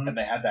 Mm-hmm. and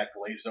they had that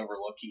glazed over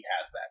look? He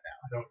has that now.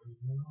 I don't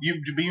know. You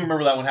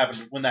remember that when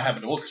that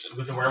happened to Wilkerson?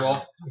 With the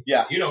werewolf?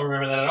 Yeah. You don't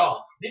remember that at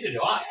all. Neither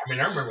do I. I mean,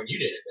 I remember when you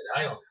did it, but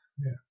I don't.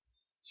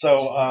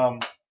 So,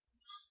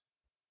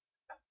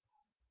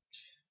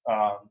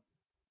 I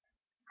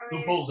Who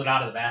mean, pulls it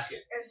out of the basket?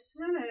 as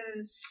soon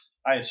as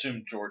I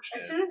assume George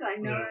as did. soon as I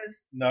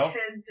noticed No?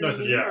 his No, I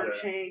said, demeanor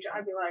yeah. change,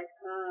 I'd be like,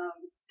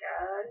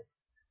 guys.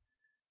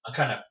 I'm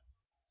kind of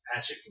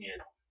Patrick. Can you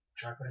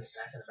try putting it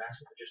back in the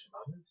basket for just a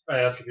moment? I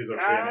ask if he's okay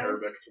in Guys?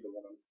 Arabic to the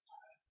woman.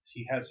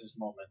 He has his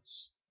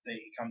moments.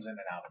 He comes in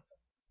and out of them.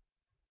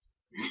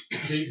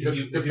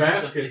 The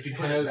basket if you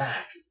put has it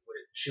back, would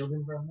it shield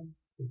him from them?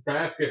 the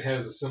basket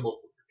has a symbol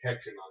for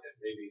protection on it.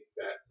 Maybe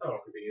that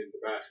needs to be in the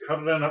basket. How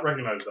did I not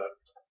recognize that?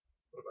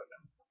 What about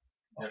him?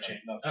 No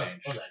change. No Oh,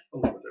 change. well then. A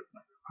little bit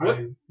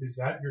different. Is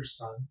that your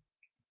son?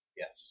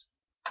 Yes.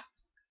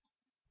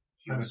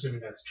 I'm assuming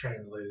that's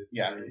translated.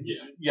 Yeah.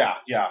 Yeah.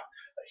 Yeah.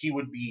 He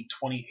would be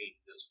 28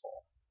 this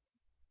fall.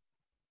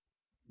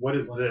 What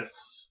is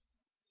this?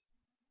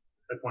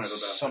 I pointed at the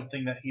basket.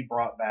 Something that he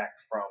brought back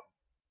from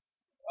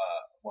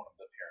one of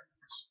the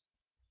pyramids.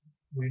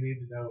 We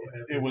need to know.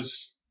 It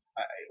was,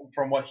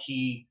 from what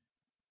he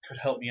could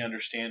help me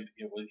understand,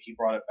 he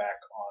brought it back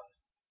on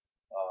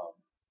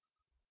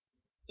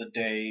the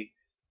day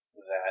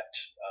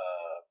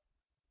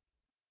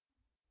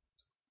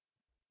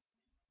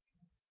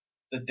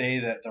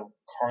that the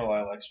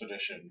Carlisle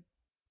expedition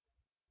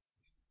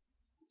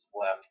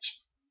left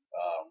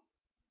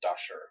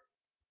Dashur.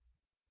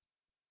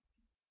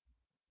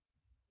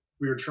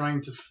 We were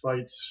trying to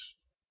fight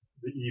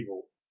the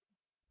evil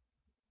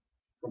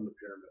from the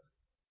pyramid.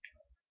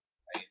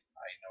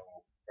 I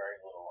know very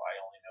little. I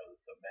only know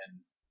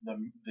that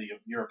the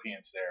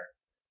Europeans there,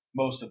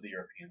 most of the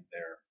Europeans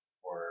there,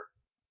 were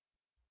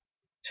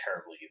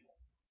terribly evil.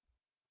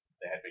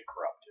 They had been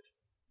corrupted.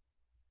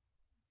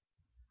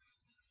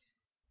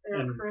 They were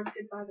And-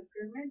 corrupted by the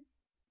pyramid.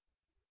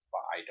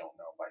 But I don't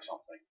know, by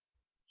something.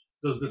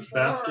 Does this Before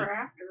basket? or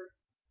after?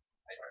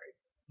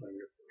 I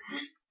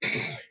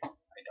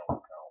don't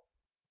know.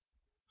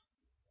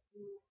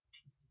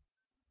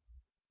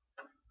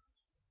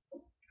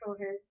 Go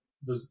ahead.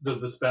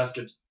 Does this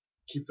basket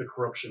keep the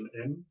corruption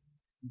in?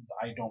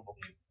 I don't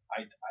believe.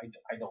 I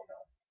don't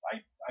know.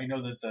 I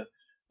know that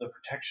the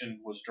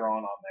protection was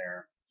drawn on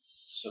there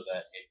so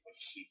that it would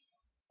keep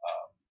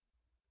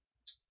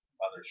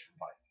others from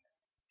finding it.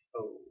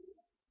 Oh.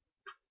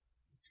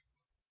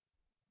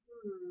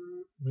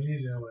 We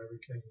need to know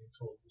everything you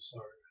told the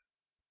sergeant.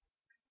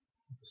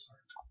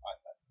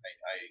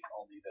 I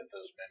only that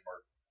those men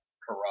were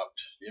corrupt.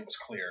 It was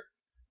clear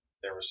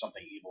there was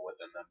something evil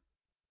within them,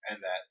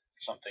 and that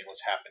something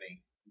was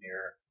happening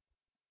near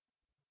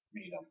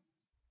Needham.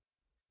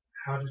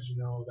 How did you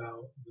know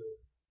about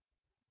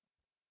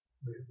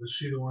was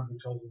she the one who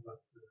told you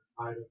about the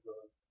night of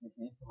the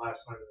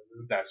last night of the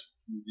moon? That's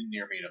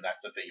near Needham.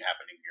 That's the thing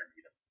happening near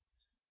Needham.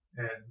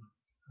 And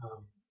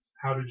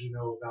how did you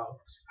know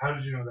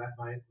that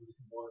night was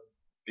the one?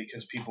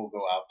 Because people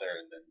go out there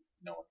and then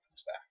no one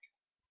comes back.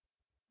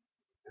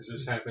 Does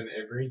this happen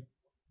every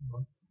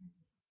month?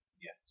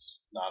 Yes.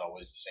 Not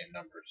always the same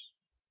numbers.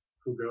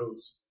 Who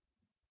goes?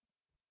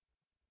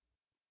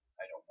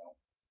 I don't know.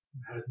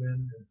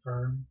 Admin and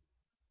firm?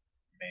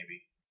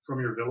 Maybe. From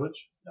your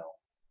village? No.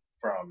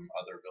 From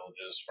other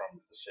villages, from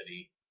the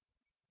city.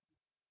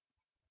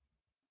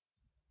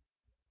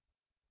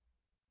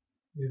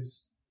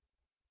 Is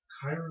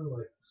Cairo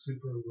like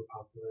super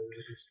overpopulated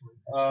at this point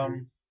in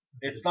history?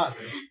 It's not.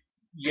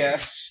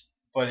 Yes,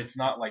 but it's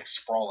not like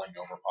sprawling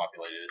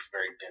overpopulated. It's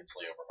very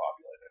densely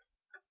overpopulated.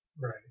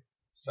 Right.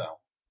 So,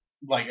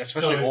 like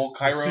especially old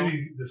Cairo.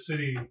 The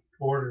city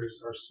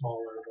borders are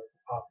smaller, but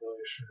the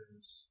population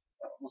is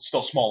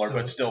still smaller,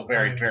 but still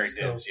very, very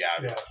dense.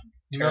 Yeah.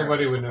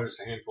 Nobody would notice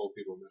a handful of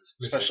people missing.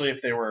 Especially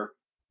if they were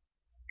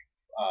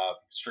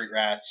street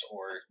rats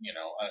or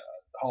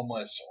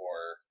homeless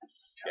or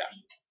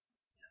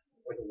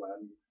like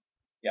Aladdin.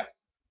 Yeah.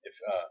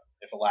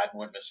 If Aladdin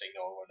went missing,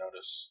 no one would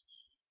notice.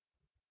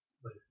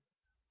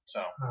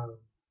 So.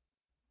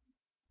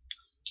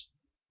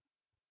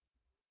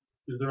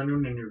 Is there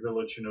anyone in your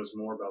village who knows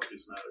more about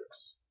these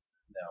matters?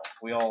 No.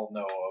 We all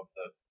know of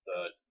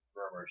the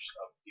rumors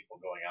of people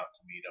going out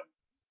to meet him.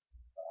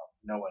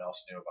 No one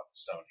else knew about the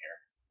stone here.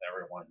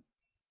 Everyone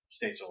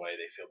stays away.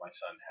 They feel my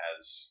son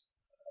has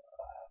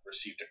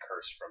received a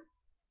curse from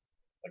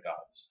the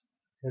gods.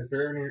 Has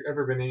there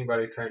ever been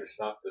anybody trying to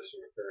stop this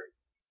from occurring?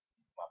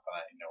 Not that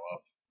I know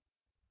of.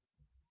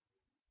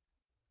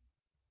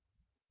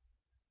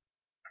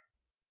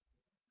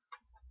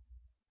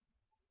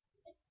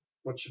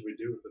 What should we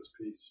do with this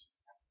piece?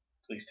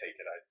 Please take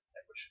it. I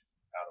wish it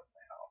out of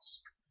my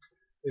house.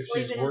 If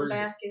Leave she's it in the worried,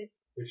 basket.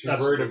 if she's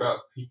worried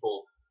about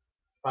people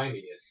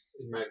finding it,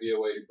 it might be a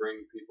way to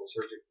bring people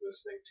searching for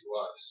this thing to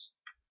us,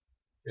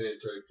 and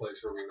into a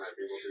place where we might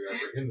be able to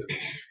apprehend them.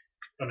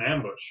 An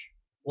ambush.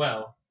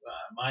 Well,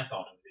 my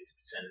thought would be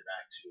to send it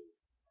back to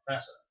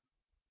Professor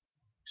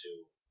to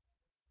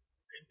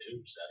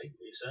study,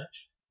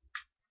 research.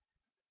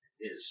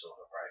 It is sort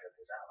of right up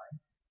his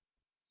alley.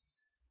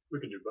 We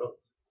could do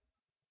both.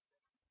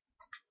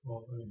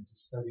 Well, I mean, to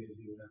study it,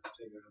 he would have to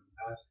take it out of the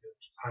basket,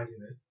 just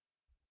hiding it,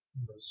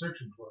 and go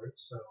searching for it.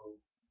 So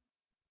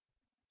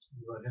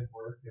you let him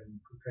work and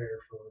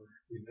prepare for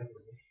the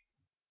inevitable.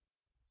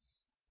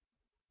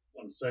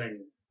 I'm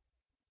saying,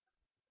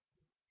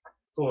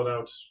 pull it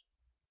out.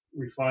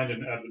 We find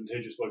an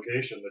advantageous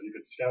location that you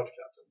could scout,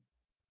 Captain.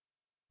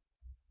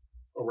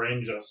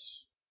 Arrange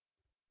us.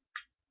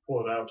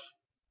 Pull it out.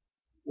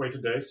 Wait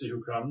a day, see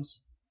who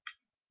comes.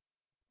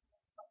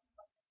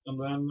 And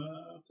then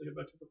take it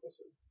back to the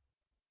Professor.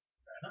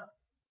 Fair enough.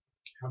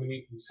 How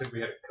many? You said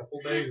we had a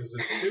couple days. Is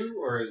it 2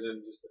 or is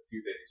it just a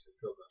few days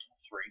until the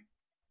 3?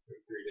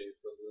 3 days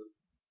until the.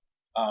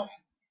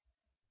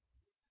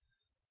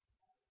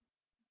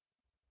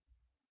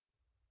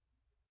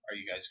 Are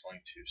you guys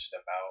going to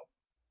step out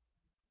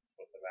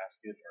with the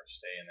basket or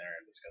stay in there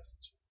and discuss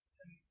this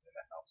in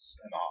the house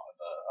and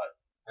the hut?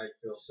 I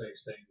feel safe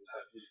staying in the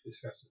hut and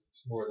discussing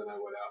this more than I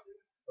would out in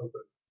the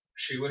open.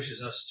 She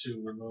wishes us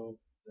to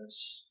remove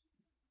this.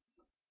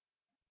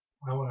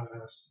 I want to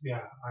ask,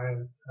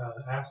 I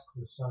asked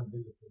the son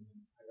his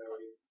opinion. I know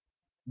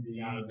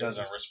he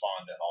doesn't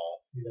respond at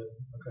all. He doesn't.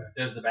 Okay.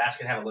 Does the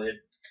basket have a lid?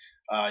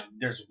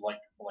 There's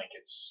like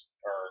blankets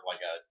or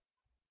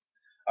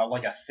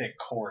like a thick,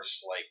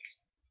 coarse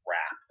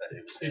wrap that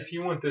it was in. If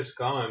you want this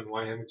gone,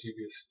 why haven't you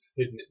just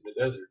hidden it in the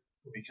desert?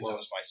 Because it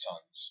was my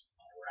son's.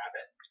 Wrap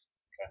it.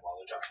 Okay. While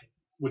they're talking.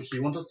 Would he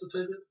want us to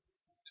take it?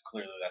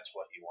 Clearly, that's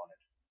what he wanted.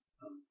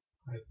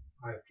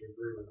 I have to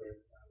agree with her.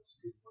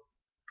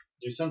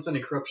 Do you sense any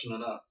corruption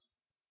in us?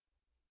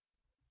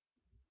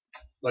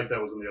 Like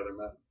that was in the other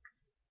men?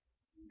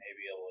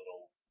 Maybe a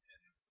little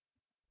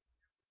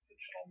in the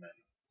gentleman,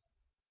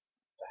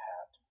 the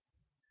hat.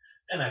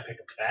 And I pick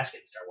up the basket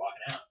and start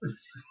walking out.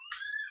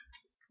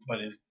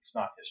 But it's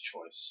not his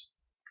choice.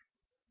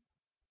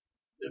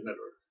 It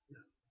never.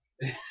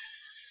 Yeah.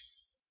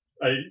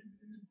 I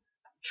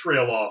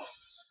trail off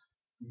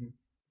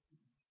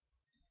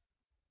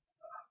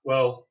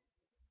Well,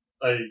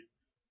 I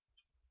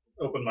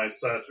open my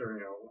satchel or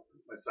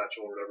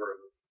whatever.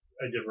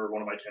 I give her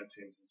one of my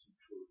canteens and some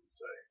food and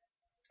say,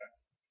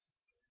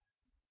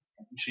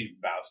 She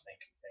bows. Thank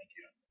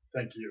you.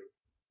 "Thank you.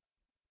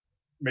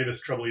 May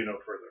this trouble you no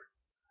further."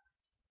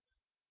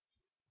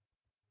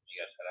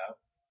 You guys head out.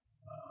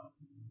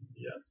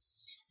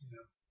 Yes.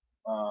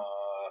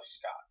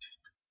 Scott,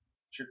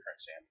 what's your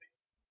current sanity?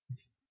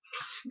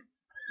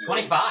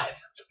 25.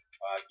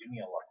 Give me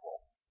a luck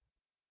roll.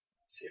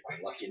 Let's see if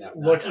I'm lucky enough.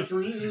 Lucky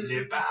for you.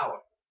 Flip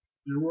out.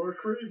 You are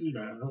crazy,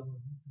 man.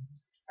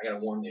 I gotta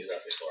warm these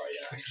up before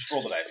I. Just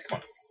roll the dice. Come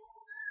on.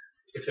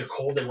 If they're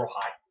cold, they roll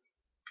high.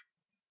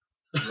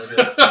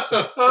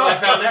 That's what I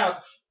found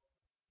out.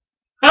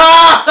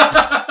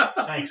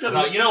 Thanks. No,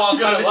 I'll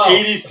go to low.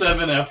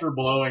 87 after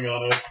blowing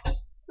on it.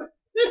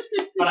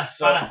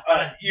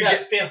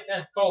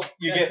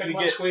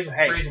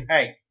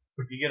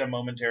 You get a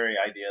momentary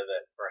idea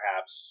that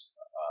perhaps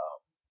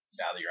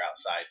now that you're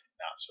outside,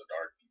 not so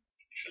dark,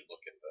 you should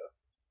look at the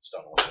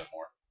stone a little bit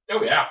more.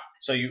 Oh yeah.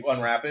 So you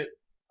unwrap it.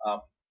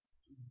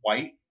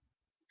 White.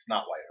 It's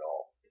not white at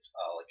all. It's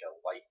like a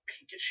light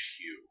pinkish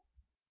hue.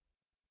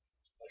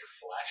 Like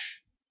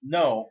flesh.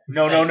 No.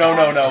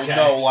 Okay.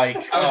 No. Like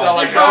I was all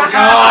like, oh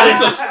god,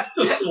 It's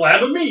a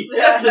slab of meat.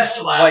 That's a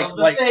slab of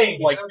the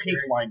thing. Like pink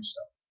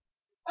limestone.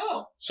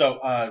 Oh. So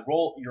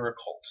roll your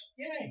occult.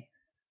 Yay.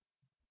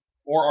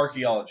 Or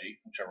archaeology,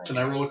 whichever Can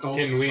one. I roll a call?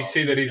 Can we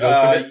see that he's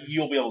opened it?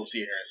 You'll be able to see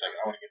it here in a second.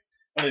 I want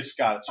to give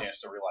Scott a chance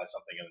to realize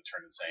something and then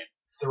turn insane.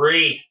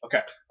 3.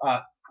 Okay.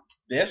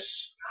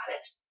 This Got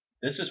it.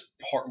 This is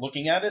part.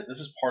 Looking at it, this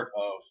is part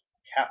of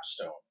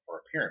capstone for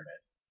a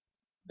pyramid.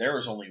 There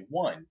is only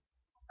one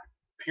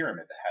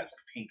pyramid that has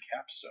a pink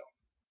capstone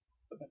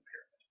for the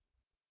pyramid.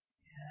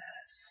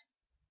 Yes.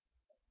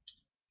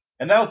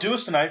 And that'll do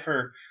us tonight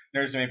for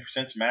Nerds Domain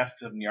Presents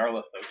Masks of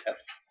Nyarlathotep.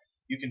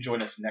 You can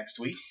join us next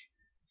week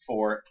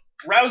for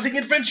rousing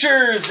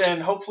adventures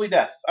and hopefully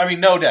death. I mean,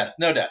 no death.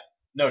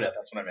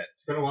 That's what I meant.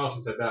 It's been a while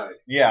since I died.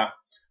 Yeah.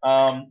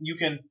 You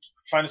can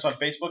find us on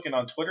Facebook and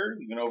on Twitter.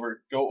 You can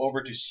go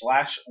over to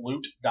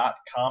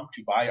 /loot.com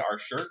to buy our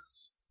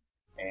shirts.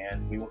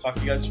 And we will talk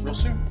to you guys real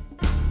soon.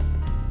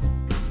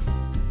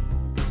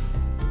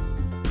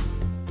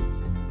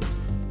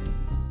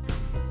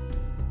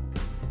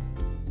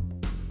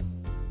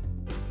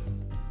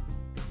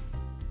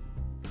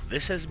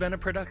 This has been a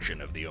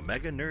production of the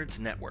Omega Nerds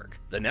Network,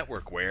 the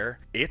network where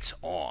it's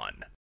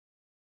on.